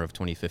the summer of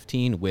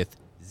 2015 with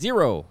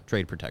 0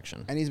 trade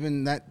protection.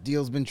 And that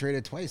deal's been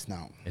traded twice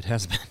now. It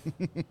has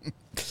been.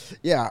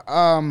 Yeah.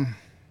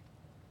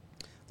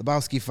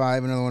 Lebowski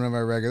 5, another one of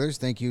our regulars.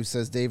 Thank you.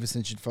 Says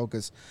Davison should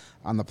focus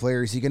on the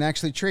players he can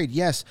actually trade.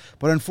 Yes,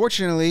 but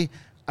unfortunately,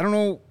 I don't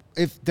know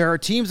if there are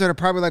teams that are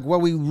probably like,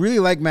 well, we really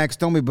like Max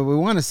Domi, but we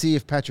want to see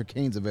if Patrick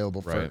Kane's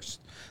available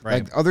first.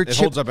 Right. Like other it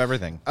holds up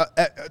everything.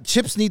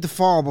 Chips need to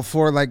fall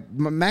before, like,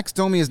 Max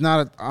Domi is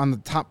not on the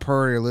top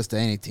priority list of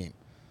any team.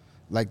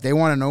 Like, they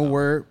want to know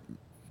where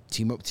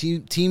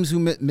teams who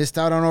missed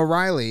out on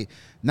O'Reilly.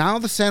 Now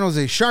the San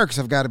Jose Sharks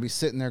have got to be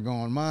sitting there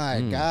going,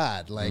 my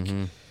God, like,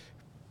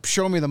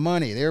 show me the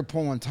money. They're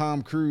pulling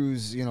Tom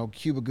Cruise,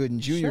 Cuba Gooding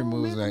Jr.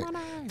 moves. Like,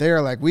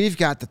 they're like, we've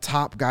got the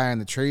top guy on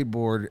the trade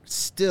board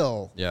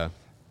still. Yeah.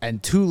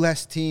 And 2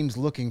 less teams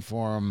looking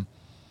for him.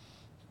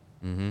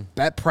 Mm-hmm.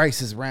 That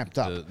price is ramped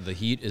up. The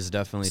heat is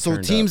definitely so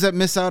turned teams up. that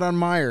miss out on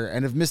Meyer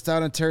and have missed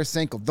out on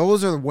Tarasenko,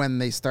 those are when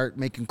they start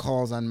making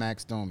calls on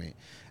Max Domi,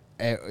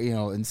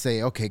 and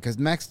say, okay, because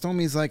Max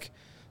Domi's like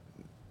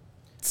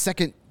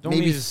second,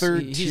 maybe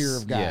third tier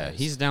of guys. Yeah,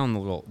 he's down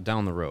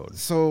the road.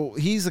 So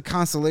he's a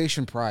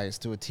consolation prize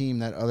to a team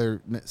that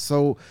other.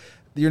 So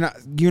you're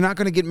not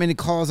going to get many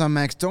calls on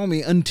Max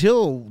Domi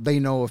until they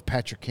know if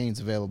Patrick Kane's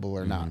available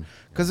or not,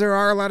 because there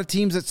are a lot of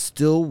teams that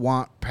still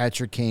want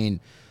Patrick Kane.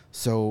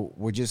 So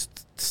we're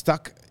just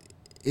stuck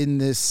in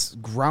this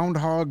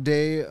Groundhog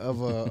Day of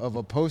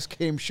a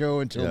post-game show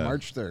until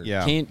March 3rd.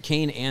 Yeah.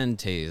 Kane and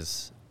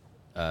Tays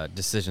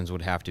decisions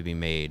would have to be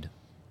made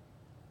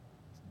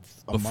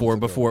before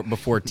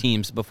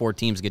teams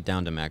get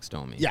down to Max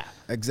Domi. Yeah,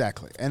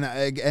 exactly.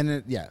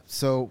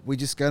 So we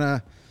just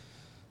gonna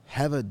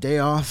have a day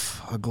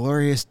off, a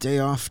glorious day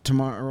off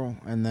tomorrow,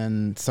 and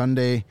then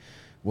Sunday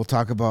we'll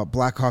talk about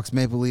Blackhawks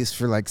Maple Leafs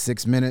for like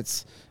 6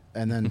 minutes.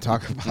 And then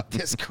talk about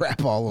this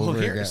crap all over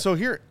again. So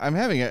here, I'm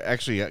having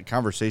a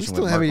conversation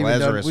with Mark haven't even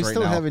Lazarus we right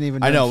still now. haven't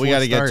even I know, done we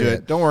got to get fourth to star it.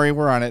 yet. Don't worry,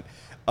 we're on it.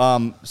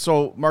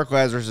 So Mark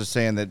Lazarus is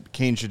saying that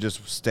Kane should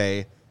just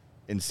stay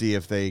and see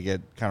if they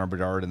get Connor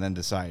Bedard and then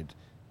decide.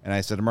 And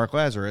I said to Mark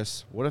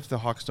Lazarus, what if the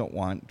Hawks don't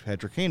want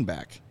Patrick Kane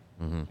back?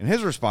 Mm-hmm. And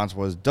his response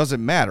was,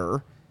 doesn't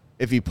matter.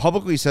 If he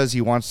publicly says he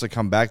wants to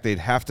come back, they'd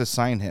have to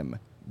sign him.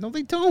 No,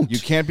 they don't. You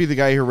can't be the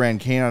guy who ran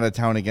Kane out of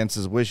town against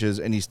his wishes,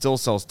 and he still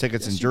sells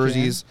tickets and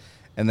jerseys.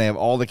 And they have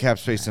all the cap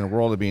space in the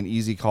world to be an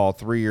easy call,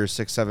 3 years,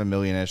 $6-7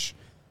 million-ish.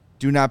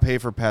 Do not pay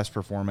for past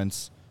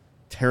performance.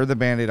 Tear the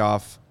Band-Aid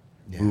off.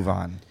 Move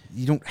on.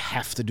 You don't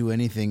have to do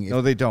anything.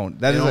 No, they don't.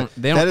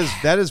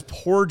 That is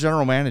poor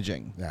general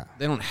managing. Yeah.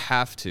 They don't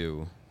have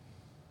to.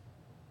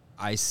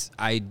 I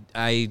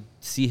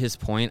see his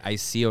point. I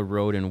see a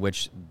road in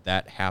which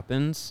that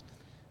happens.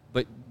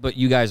 But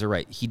you guys are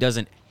right. He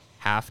doesn't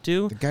have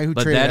to. The guy who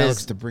traded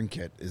Alex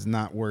DeBrincat is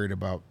not worried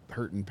about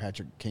hurting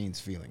Patrick Kane's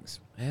feelings.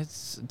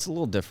 It's a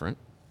little different.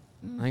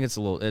 I think it's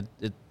a little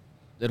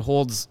it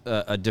holds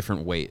a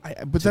different weight.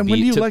 But then when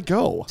do you let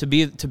go? To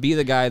be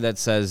the guy that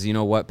says, you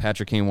know what,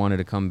 Patrick Kane wanted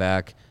to come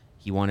back.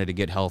 He wanted to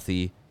get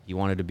healthy. He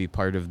wanted to be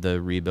part of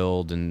the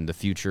rebuild and the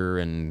future.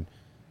 And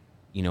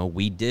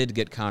we did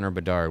get Connor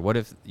Bedard. What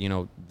if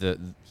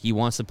he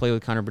wants to play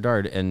with Connor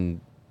Bedard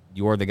and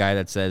you're the guy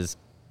that says,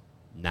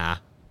 nah.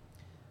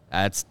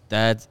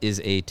 That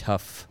is a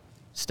tough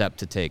step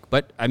to take.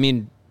 But I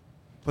mean,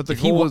 But the If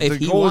he goal, wa- if the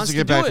he goal is wants to to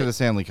get do back to it- the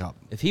Stanley Cup.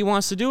 If he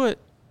wants to do it,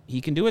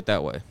 he can do it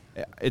that way.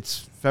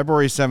 It's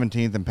February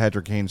 17th, and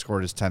Patrick Kane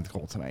scored his 10th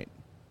goal tonight.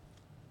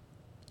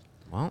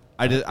 Well,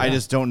 I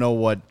just don't know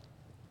what.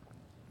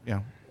 You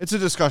know, it's a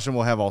discussion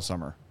we'll have all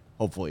summer.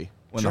 Hopefully,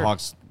 when Sure. the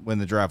Hawks win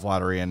the draft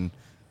lottery, and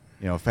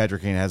if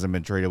Patrick Kane hasn't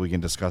been traded, we can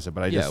discuss it.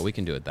 But we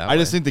can do it that I way.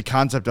 just think the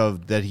concept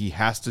of that he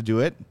has to do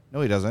it.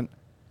 No, he doesn't.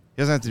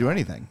 He doesn't have to do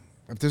anything.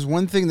 If there's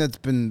one thing that's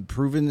been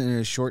proven in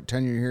his short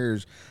tenure here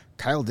is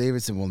Kyle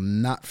Davidson will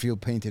not feel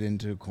painted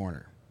into a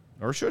corner.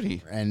 Or should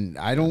he? And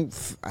I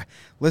don't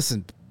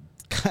listen.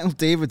 Kyle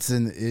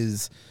Davidson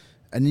is,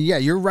 and yeah,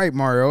 you're right,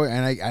 Mario.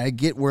 And I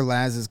get where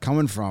Laz is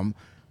coming from.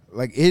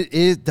 Like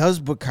it does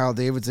put Kyle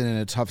Davidson in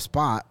a tough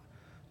spot,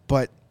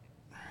 but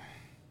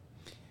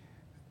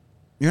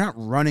you're not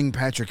running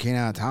Patrick Kane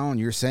out of town.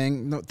 You're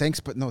saying no thanks,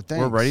 but no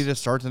thanks. We're ready to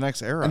start the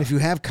next era. And if you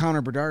have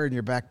Connor Bedard in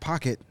your back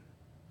pocket,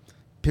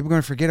 people are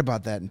going to forget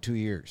about that in 2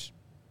 years.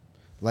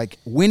 Like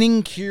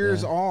winning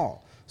cures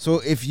all.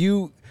 So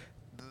even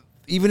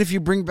if you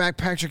bring back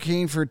Patrick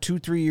Kane for a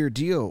 2-3 year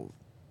deal,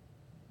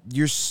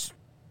 you're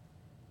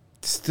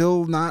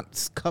still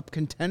not cup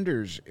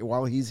contenders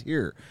while he's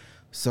here.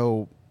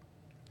 So,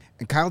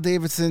 and Kyle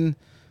Davidson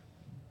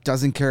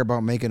doesn't care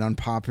about making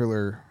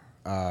unpopular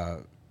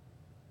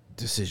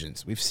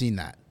decisions. We've seen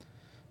that.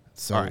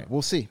 So All right.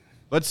 we'll see.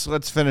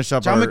 let's finish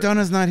up. John our,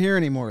 McDonough's not here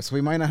anymore, so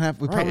we might not have.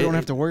 We probably don't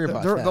have to worry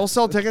about that. They'll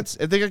sell tickets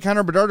if they get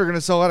Connor Bedard. They're going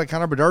to sell a lot of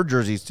Connor Bedard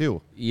jerseys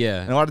too,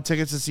 Yeah. and a lot of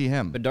tickets to see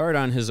him. Bedard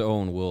on his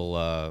own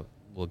will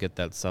get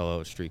that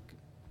sellout streak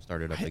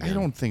started up again. I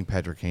don't think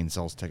Patrick Kane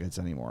sells tickets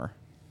anymore.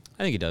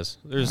 I think he does.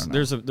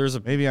 There's a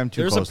Maybe I'm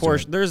too there's close a to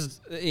portion it.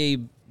 there's a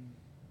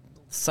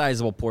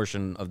sizable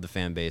portion of the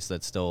fan base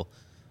that still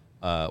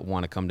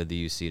want to come to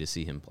the UC to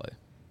see him play.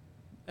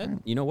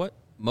 And you know what?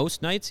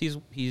 Most nights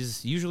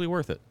he's usually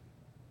worth it,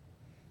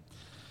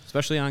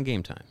 especially on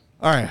game time.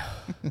 All right,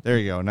 there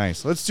you go.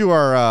 Nice. Let's do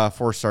our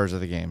 4 stars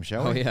of the game,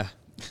 shall we? Oh yeah.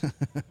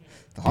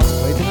 The Hawks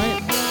play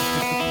tonight.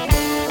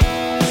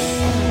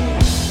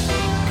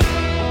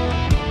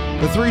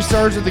 The 3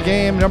 stars of the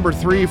game. Number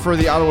 3 for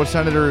the Ottawa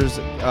Senators,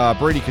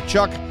 Brady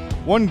Tkachuk.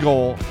 1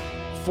 goal,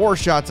 4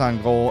 shots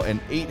on goal, and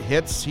 8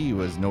 hits. He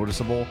was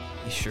noticeable.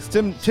 Sure.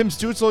 Tim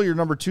Stutzel, your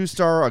number 2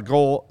 star, a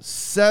goal,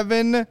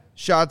 7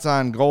 shots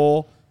on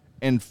goal,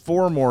 and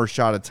 4 more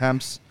shot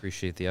attempts.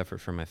 Appreciate the effort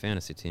from my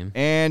fantasy team.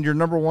 And your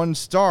number 1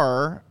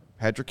 star,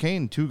 Patrick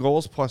Kane, 2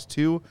 goals plus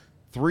 2,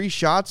 3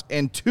 shots,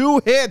 and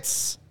 2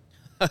 hits.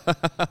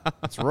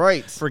 That's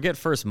right. Forget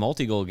first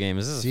multi-goal game.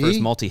 Is this See? the first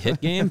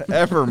multi-hit game?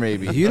 Ever,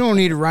 maybe. You don't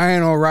need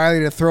Ryan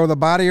O'Reilly to throw the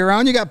body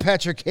around. You got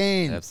Patrick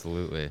Kane.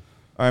 Absolutely.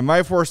 All right,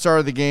 my 4 star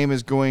of the game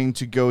is going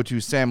to go to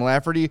Sam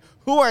Lafferty,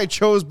 who I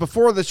chose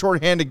before the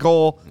shorthanded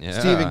goal. Yeah.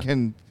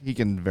 Steven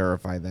can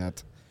verify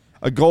that.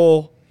 A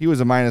goal, he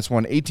was a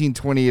 -1,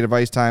 18:28 of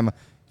ice time,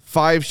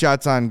 5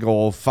 shots on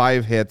goal,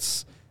 5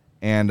 hits,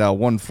 and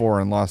 1-4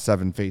 and lost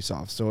 7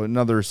 faceoffs. So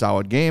another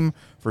solid game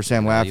for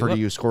Sam Value Lafferty, up.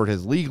 who scored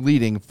his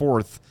league-leading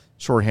 4th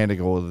shorthanded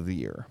goal of the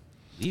year.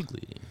 League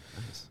leading.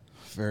 Nice.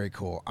 Very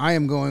cool. I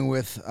am going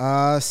with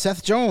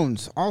Seth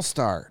Jones,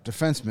 all-star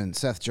defenseman.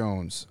 Seth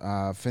Jones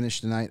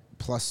finished the night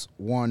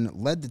 +1,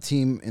 led the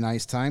team in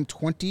ice time,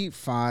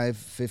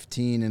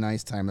 25-15 in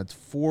ice time. That's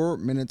 4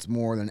 minutes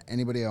more than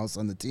anybody else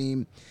on the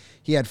team.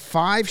 He had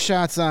 5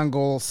 shots on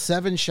goal,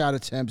 7 shot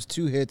attempts,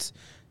 2 hits,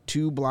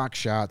 2 block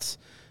shots.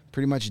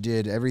 Pretty much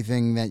did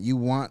everything that you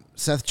want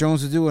Seth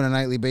Jones to do on a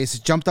nightly basis.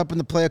 Jumped up in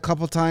the play a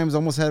couple times,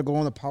 almost had to go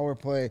on the power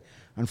play.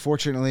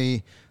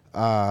 Unfortunately,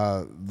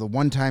 the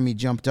one time he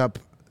jumped up,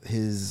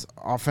 his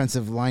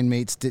offensive line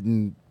mates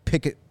didn't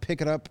pick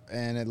it up,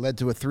 and it led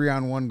to a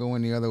 3-on-1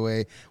 going the other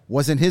way.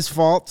 Wasn't his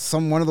fault.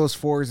 One of those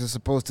 4s is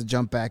supposed to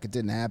jump back. It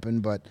didn't happen,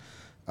 but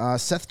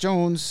Seth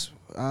Jones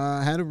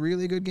had a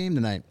really good game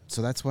tonight,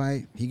 so that's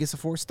why he gets a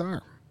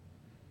 4-star.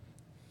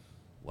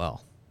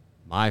 Well,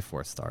 my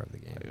 4th star of the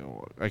game.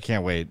 I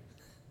can't wait.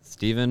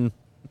 Steven,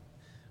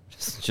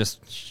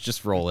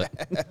 just roll it.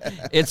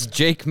 It's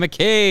Jake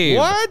McCabe.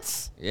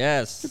 What?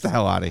 Yes. Get the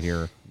hell out of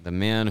here. The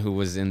man who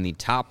was in the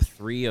top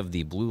 3 of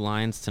the blue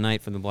lines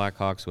tonight for the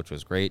Blackhawks, which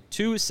was great.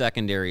 2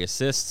 secondary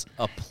assists,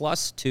 a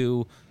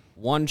 +2,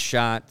 1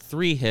 shot,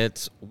 3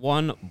 hits,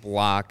 1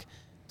 block,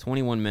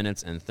 21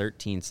 minutes and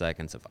 13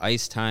 seconds of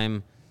ice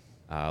time.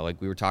 Like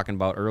we were talking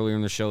about earlier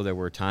in the show, there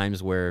were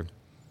times where,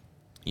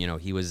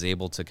 he was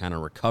able to kind of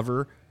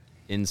recover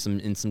in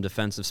some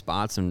defensive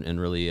spots and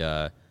really,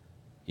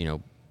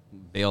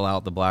 bail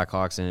out the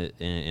Blackhawks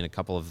in a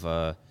couple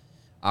of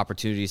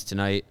opportunities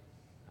tonight.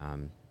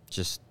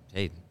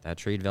 That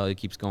trade value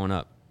keeps going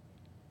up.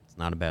 It's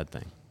not a bad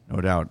thing.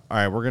 No doubt. All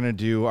right, we're going to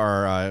do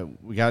our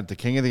we got the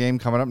king of the game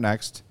coming up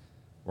next.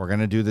 We're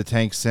going to do the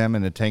tank sim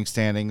and the tank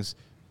standings.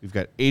 We've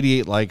got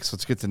 88 likes.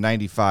 Let's get to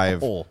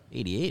 95. Oh,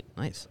 88.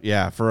 Nice.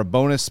 Yeah, for a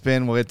bonus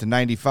spin, we'll get to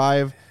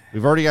 95.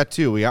 We've already got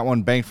 2. We got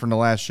 1 banked from the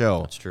last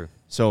show. That's true.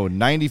 So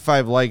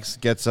 95 likes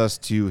gets us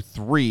to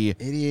 3.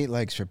 88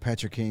 likes for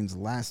Patrick Kane's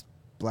last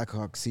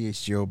Blackhawks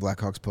CHGO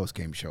Blackhawks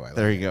postgame show. I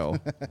There like you go.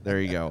 There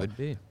you go. Could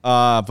be.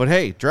 But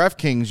hey,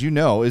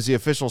 DraftKings, is the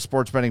official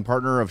sports betting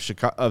partner of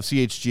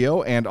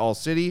CHGO and All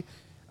City.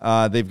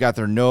 They've got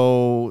their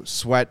no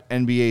sweat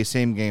NBA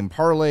same game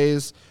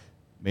parlays.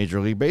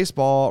 Major League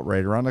Baseball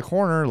right around the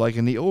corner, like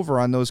in the over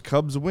on those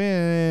Cubs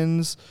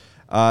wins.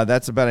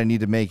 That's a bet I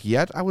need to make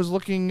yet. I was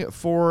looking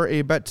for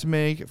a bet to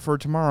make for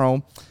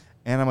tomorrow,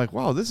 and I'm like,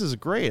 wow, this is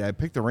great. I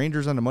picked the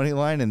Rangers on the money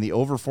line and the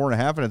over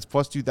 4.5, and it's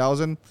plus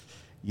 2,000.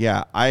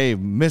 Yeah, I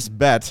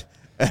misbet,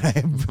 and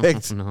I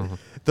picked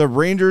the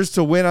Rangers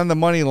to win on the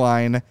money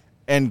line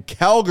and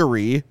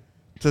Calgary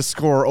to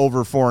score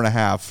over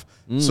 4.5.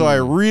 So I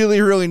really,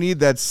 really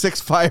need that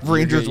 6-5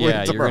 Rangers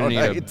win tomorrow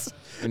night.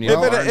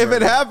 If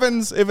it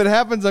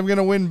happens, I'm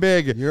gonna win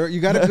big. You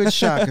got a good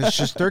shot because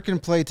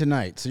Shesterkin play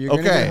tonight, so you're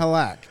gonna get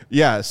Halak.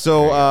 Yeah.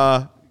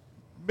 So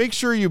make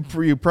sure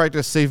you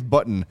practice safe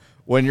button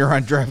when you're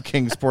on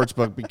DraftKings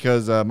Sportsbook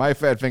because my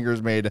fat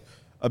fingers made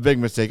a big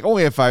mistake.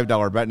 Only a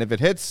 $5 bet, and if it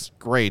hits,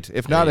 great.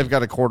 If not, I've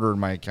got a quarter in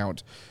my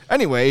account.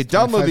 Anyway,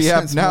 download the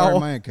app now in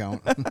my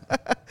account.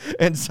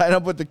 and sign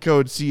up with the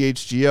code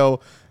CHGO.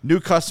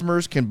 New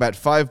customers can bet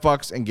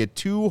 $5 and get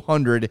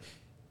 $200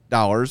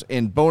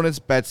 in bonus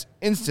bets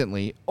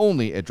instantly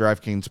only at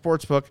DraftKings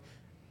Sportsbook,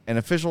 an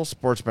official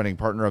sports betting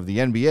partner of the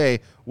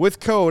NBA, with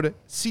code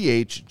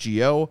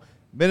CHGO.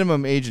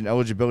 Minimum age and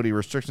eligibility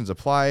restrictions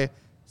apply.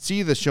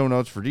 See the show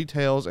notes for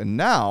details. And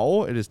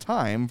now it is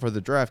time for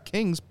the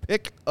DraftKings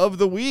pick of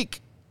the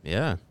week.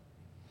 Yeah.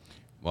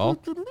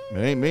 Well, it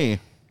ain't me.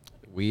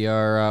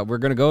 We're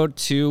going to go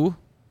to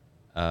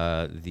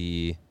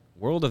the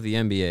world of the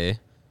NBA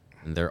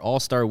and their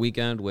All-Star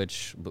Weekend,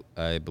 which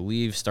I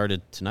believe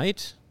started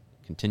tonight.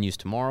 Continues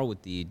tomorrow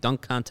with the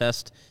dunk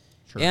contest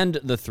and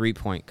the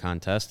three-point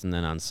contest. And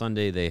then on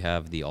Sunday, they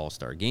have the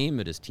All-Star game.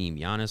 It is Team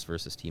Giannis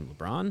versus Team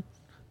LeBron.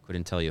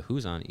 Couldn't tell you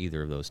who's on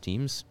either of those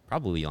teams.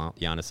 Probably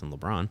Giannis and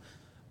LeBron.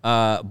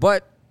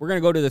 But we're going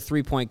to go to the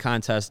three-point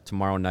contest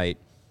tomorrow night.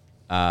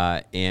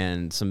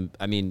 And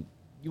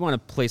you want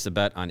to place a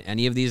bet on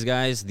any of these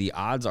guys, the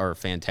odds are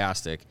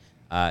fantastic.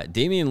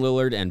 Damian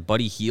Lillard and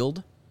Buddy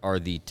Hield are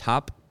the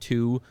top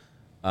two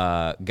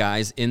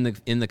guys in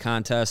the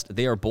contest.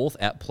 They are both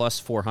at plus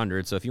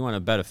 400. So if you want to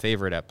bet a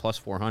favorite at plus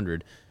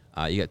 400,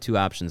 you got two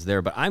options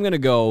there. But I'm going to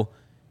go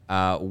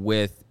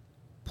with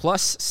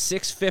plus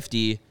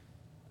 650,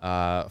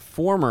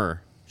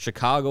 former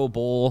Chicago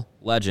Bull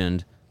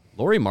legend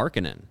Lauri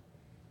Markkanen.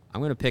 I'm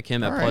going to pick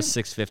him at plus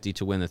 650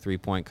 to win the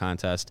three-point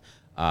contest.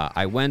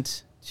 I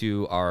went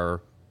to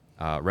our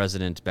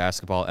resident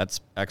basketball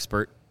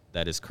expert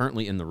that is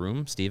currently in the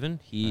room, Steven.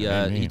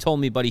 He told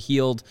me Buddy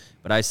Hield,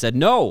 but I said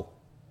no,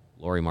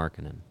 Lauri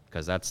Markkanen,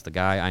 because that's the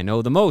guy I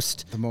know the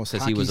most. The most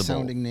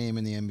hockey-sounding name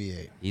in the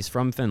NBA. He's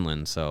from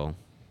Finland, so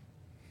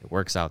it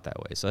works out that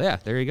way. So, yeah,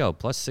 there you go.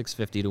 Plus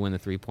 650 to win the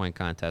three-point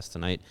contest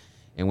tonight.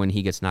 And when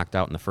he gets knocked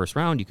out in the first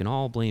round, you can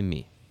all blame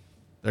me.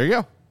 There you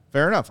go.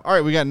 Fair enough. All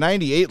right, we got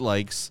 98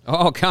 likes.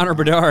 Oh, Connor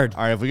Bedard.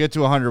 All right, if we get to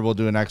 100, we'll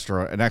do an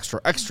extra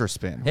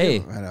spin.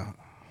 Hey,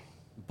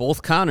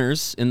 both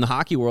Connors in the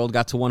hockey world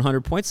got to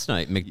 100 points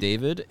tonight,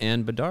 McDavid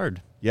and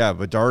Bedard. Yeah,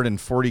 Bedard in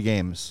 40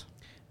 games.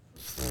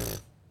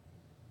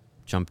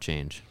 Jump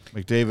change.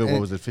 McDavid, what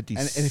was it, 50?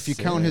 And if you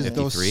count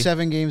those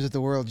 7 games at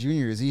the World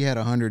Juniors, he had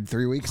 100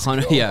 3 weeks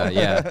ago. Yeah.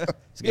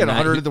 He had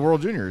 100 at the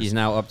World Juniors. He's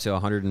now up to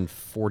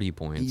 140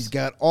 points. He's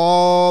got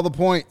all the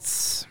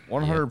points.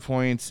 100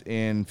 points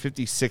in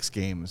 56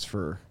 games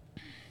for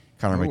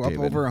Connor McDavid.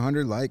 Up over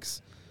 100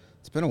 likes.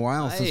 It's been a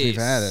while since we've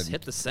had it.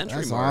 Hit the century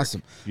That's mark.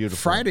 awesome. Beautiful.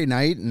 Friday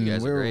night, and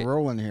we're great.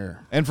 rolling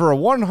here. And for a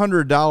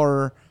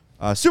 $100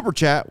 super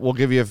chat, we'll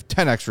give you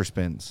 10 extra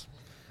spins.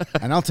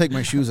 And I'll take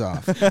my shoes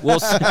off. We'll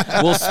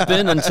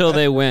spin until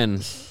they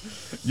win.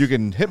 You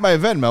can hit my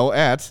Venmo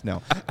at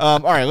no. All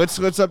right, let's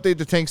update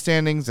the tank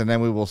standings, and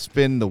then we will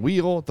spin the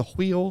wheel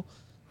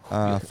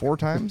 4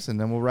 times, and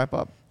then we'll wrap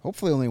up.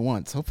 Hopefully only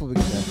once. Hopefully we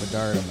get that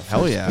Bedard on the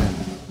Hell first yeah.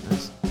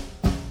 spin.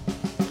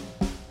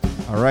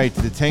 All right,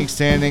 the tank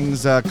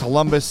standings,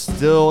 Columbus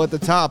still at the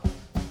top,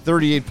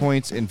 38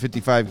 points in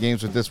 55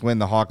 games. With this win,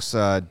 the Hawks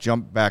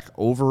jump back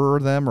over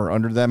them or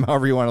under them,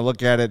 however you want to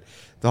look at it.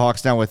 The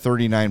Hawks now with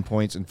 39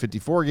 points in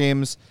 54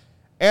 games.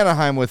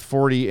 Anaheim with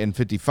 40 and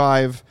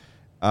 55.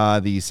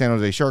 The San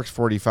Jose Sharks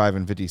 45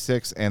 and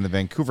 56, and the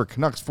Vancouver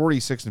Canucks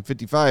 46 and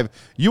 55.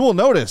 You will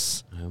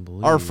notice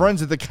our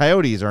friends at the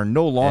Coyotes are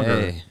no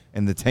longer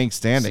in the tank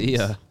standings. See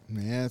ya.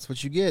 Yeah, that's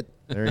what you get.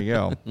 There you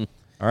go.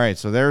 All right,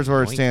 so there's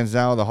where it stands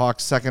now. The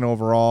Hawks second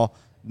overall.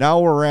 Now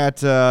we're at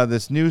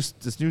this new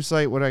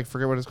site. I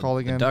forget what it's called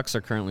again. The Ducks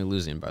are currently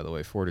losing, by the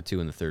way,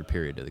 4-2 in the third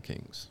period to the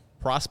Kings.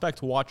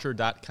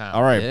 ProspectWatcher.com.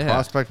 All right, Yeah.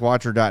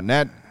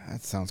 ProspectWatcher.net.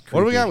 That sounds creepy.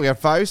 What do we got? We got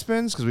 5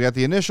 spins because we got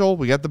the initial,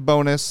 we got the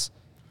bonus.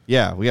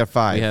 Yeah, we got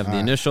 5. We have the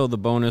initial, the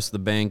bonus, the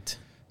banked,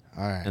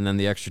 All right. and then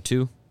the extra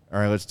 2. All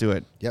right, let's do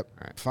it. Yep.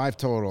 All right. 5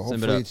 total. Send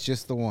it Hopefully up. it's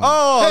just the one.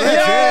 Oh, there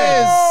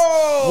it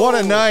is! What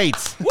a night!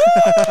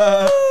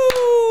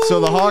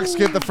 So the Hawks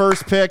get the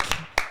first pick.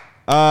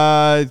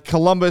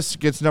 Columbus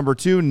gets number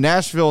 2.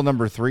 Nashville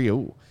number 3.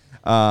 Ooh.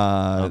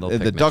 they'll The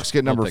pick Ducks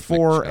get They'll number pick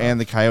 4, Mitch and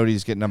the off.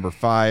 Coyotes get number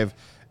 5,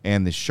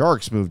 and the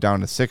Sharks move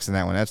down to 6 in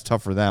that one. That's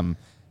tough for them.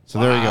 So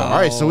there we go. All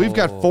right, so we've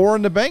got 4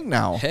 in the bank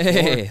now.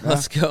 Hey,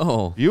 let's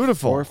go.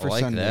 Beautiful. 4 I for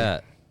like Sunday.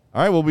 that.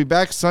 All right, we'll be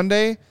back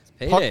Sunday.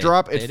 Payday. Puck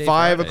drop at Payday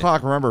 5 Friday.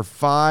 o'clock. Remember,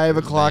 5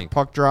 o'clock bank.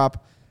 puck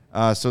drop.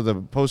 So the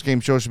post-game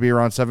show should be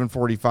around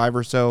 7:45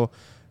 or so,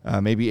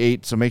 maybe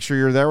 8. So make sure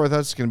you're there with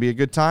us. It's going to be a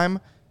good time.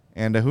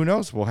 And who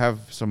knows? We'll have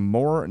some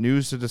more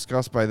news to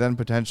discuss by then,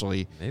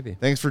 potentially. Maybe.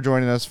 Thanks for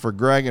joining us. For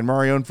Greg and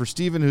Mario and for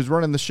Steven, who's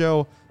running the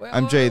show,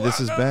 I'm Jay. This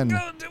has been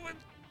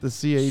the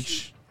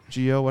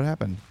CHGO. What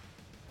happened?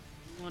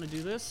 You want to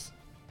do this?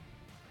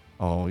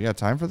 Oh, you got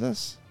time for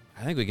this?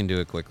 I think we can do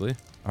it quickly.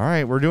 All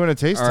right, we're doing a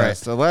taste All right.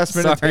 test, a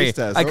last-minute Sorry, taste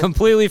test. I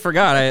completely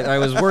forgot. I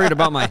was worried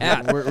about my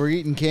hat. We're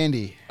eating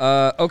candy.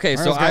 Okay,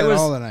 so Mario's got I it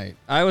all was tonight.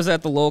 I was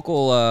at the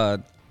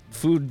local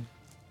food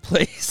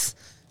place.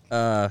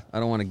 I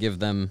don't want to give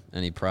them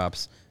any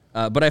props,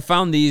 but I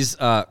found these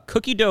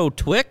cookie dough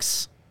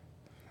Twix.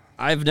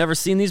 I've never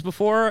seen these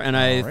before, and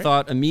I right.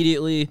 thought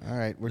immediately All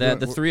right,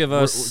 that the three of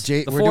us,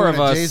 the we're 4 doing of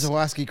a Jay us,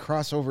 Zawaski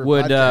crossover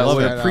would podcast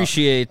right now.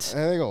 appreciate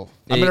There you go.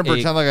 I'm going a- to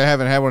pretend like I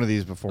haven't had one of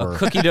these a before.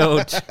 cookie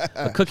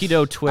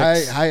dough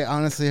Twix. I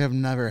honestly have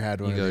never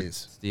had one You of go,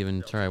 these.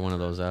 Steven, try one of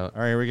those out.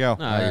 All right, here we go.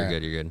 No, All you're right.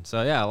 good. You're good.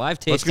 So yeah, live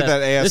taste. Let's get that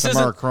This ASMR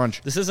isn't-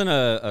 crunch. This isn't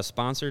a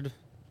sponsored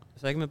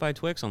segment by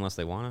Twix, unless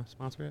they want to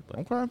sponsor it. But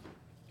Okay.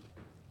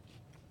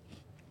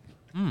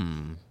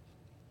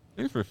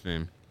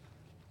 interesting.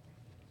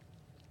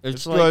 It's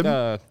It's like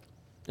good.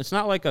 it's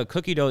not like a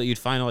cookie dough that you'd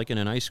find like in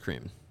an ice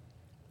cream.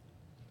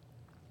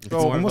 It's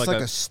more of Almost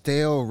like a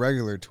stale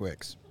regular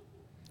Twix.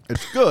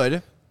 It's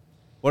good.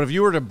 But if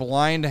you were to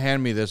blind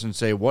hand me this and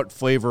say, what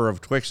flavor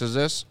of Twix is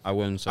this? I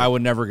wouldn't say. I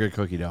would never get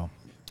cookie dough.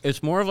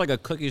 It's more of like a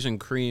cookies and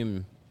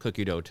cream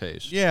cookie dough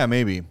taste Yeah,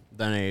 maybe.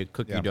 than a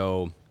cookie Yeah.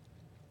 dough,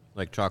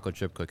 like chocolate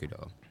chip cookie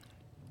dough.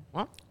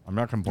 What? I'm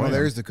not Well, complaining.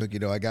 there's the cookie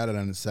dough. I got it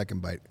on the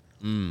second bite.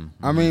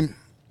 I mean,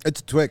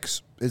 it's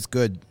Twix. It's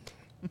good.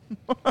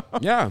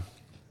 Yeah,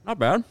 not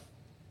bad.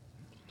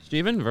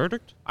 Steven,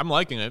 verdict? I'm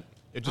liking it.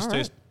 It just All right.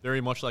 tastes very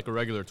much like a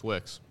regular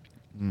Twix.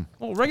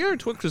 Well, regular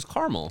Twix is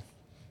caramel.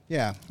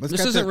 Yeah. Let's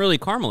This got isn't the- really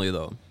caramely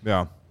though.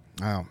 Yeah.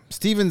 Oh,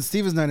 Steven's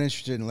not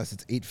interested unless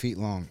it's 8 feet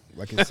long,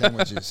 like his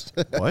sandwiches.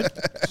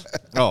 What?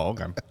 Oh,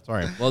 okay.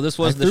 Sorry. Well, this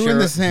I was the threw in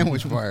the share-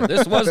 sandwich part.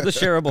 This was the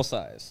shareable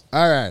size.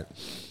 All right.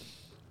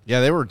 Yeah,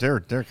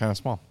 they're kind of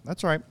small.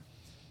 That's all right.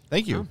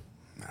 Thank you.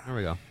 There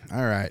we go.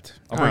 All right.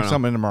 I'll I bring don't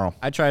some in tomorrow.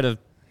 I try to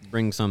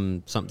bring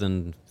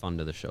something fun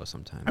to the show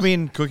sometimes. I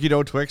mean, cookie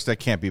dough Twix, that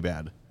can't be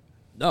bad.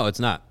 no, it's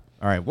not.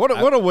 All right. What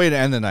a way to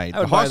end the night. I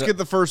The would buy Hawks the- get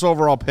the first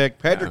overall pick.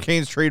 Patrick Yeah.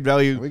 Kane's trade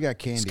value. We got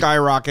candy.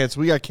 Skyrockets.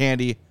 We got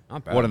candy.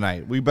 Not bad. What a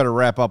night. We better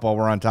wrap up while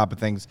we're on top of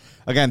things.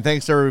 Again,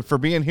 thanks everybody for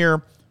being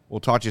here. We'll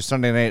talk to you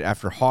Sunday night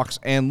after Hawks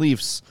and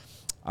Leafs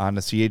on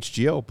the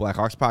CHGO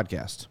Blackhawks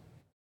podcast.